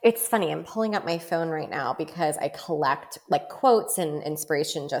 It's funny. I'm pulling up my phone right now because I collect like quotes and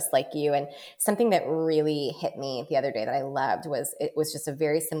inspiration just like you. And something that really hit me the other day that I loved it was just a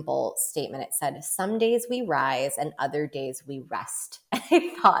very simple statement. It said, "Some days we rise and other days we rest." And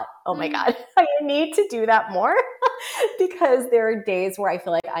I thought, oh my God, I need to do that more because there are days where I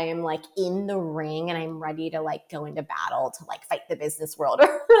feel like I am like in the ring and I'm ready to like go into battle to like fight the business world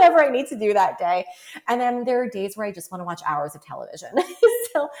or whatever I need to do that day. And then there are days where I just want to watch hours of television.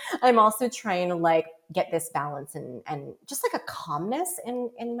 So I'm also trying to like get this balance and just like a calmness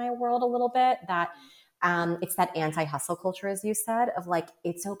in my world a little bit, that it's that anti-hustle culture, as you said, of like,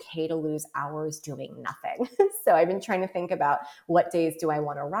 it's okay to lose hours doing nothing. So I've been trying to think about what days do I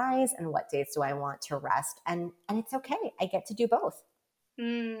want to rise and what days do I want to rest. And it's okay. I get to do both.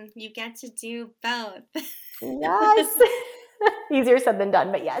 You get to do both. Yes. Easier said than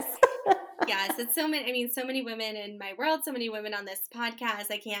done, but yes. Yes, it's so many women in my world, so many women on this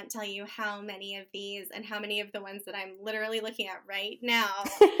podcast. I can't tell you how many of these and how many of the ones that I'm literally looking at right now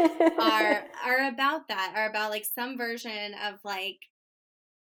are about that, are about like some version of like,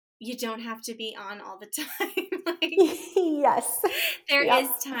 you don't have to be on all the time. Like, yes. There is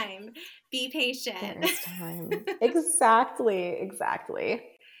time. Be patient. There is time. Exactly.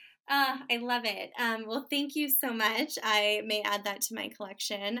 I love it. Well, thank you so much. I may add that to my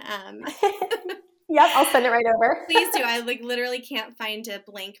collection. Yep, I'll send it right over. Please do. I like literally can't find a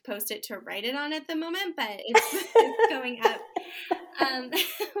blank Post-it to write it on at the moment, but it's going up.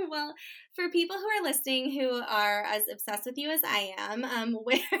 Well, for people who are listening who are as obsessed with you as I am,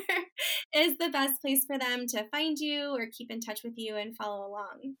 where is the best place for them to find you or keep in touch with you and follow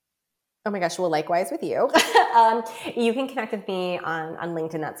along? Oh my gosh, well, likewise with you. You can connect with me on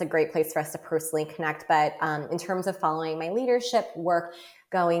LinkedIn. That's a great place for us to personally connect. But in terms of following my leadership work,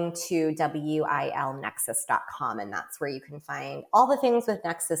 going to wilnexus.com, and that's where you can find all the things with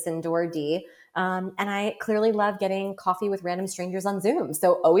Nexus and Door-D. And I clearly love getting coffee with random strangers on Zoom.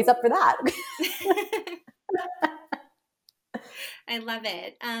 So always up for that. I love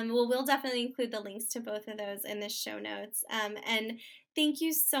it. Well, we'll definitely include the links to both of those in the show notes. And thank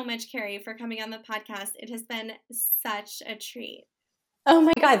you so much, Carrie, for coming on the podcast. It has been such a treat. Oh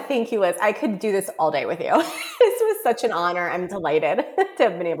my God. Thank you, Liz. I could do this all day with you. This was such an honor. I'm delighted to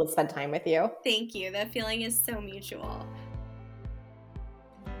have been able to spend time with you. Thank you. The feeling is so mutual.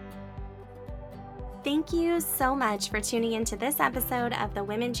 Thank you so much for tuning into this episode of the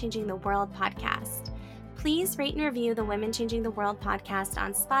Women Changing the World podcast. Please rate and review the Women Changing the World podcast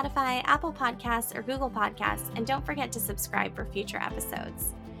on Spotify, Apple Podcasts, or Google Podcasts, and don't forget to subscribe for future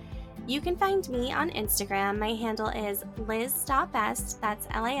episodes. You can find me on Instagram. My handle is liz.best, that's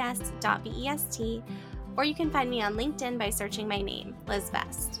lis.best, or you can find me on LinkedIn by searching my name, Liz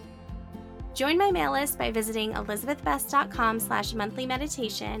Best. Join my mail list by visiting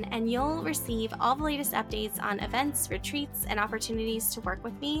elizabethbest.com/monthly-meditation, and you'll receive all the latest updates on events, retreats, and opportunities to work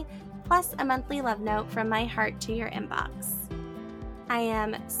with me, plus a monthly love note from my heart to your inbox. I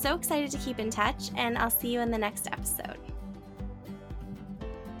am so excited to keep in touch, and I'll see you in the next episode.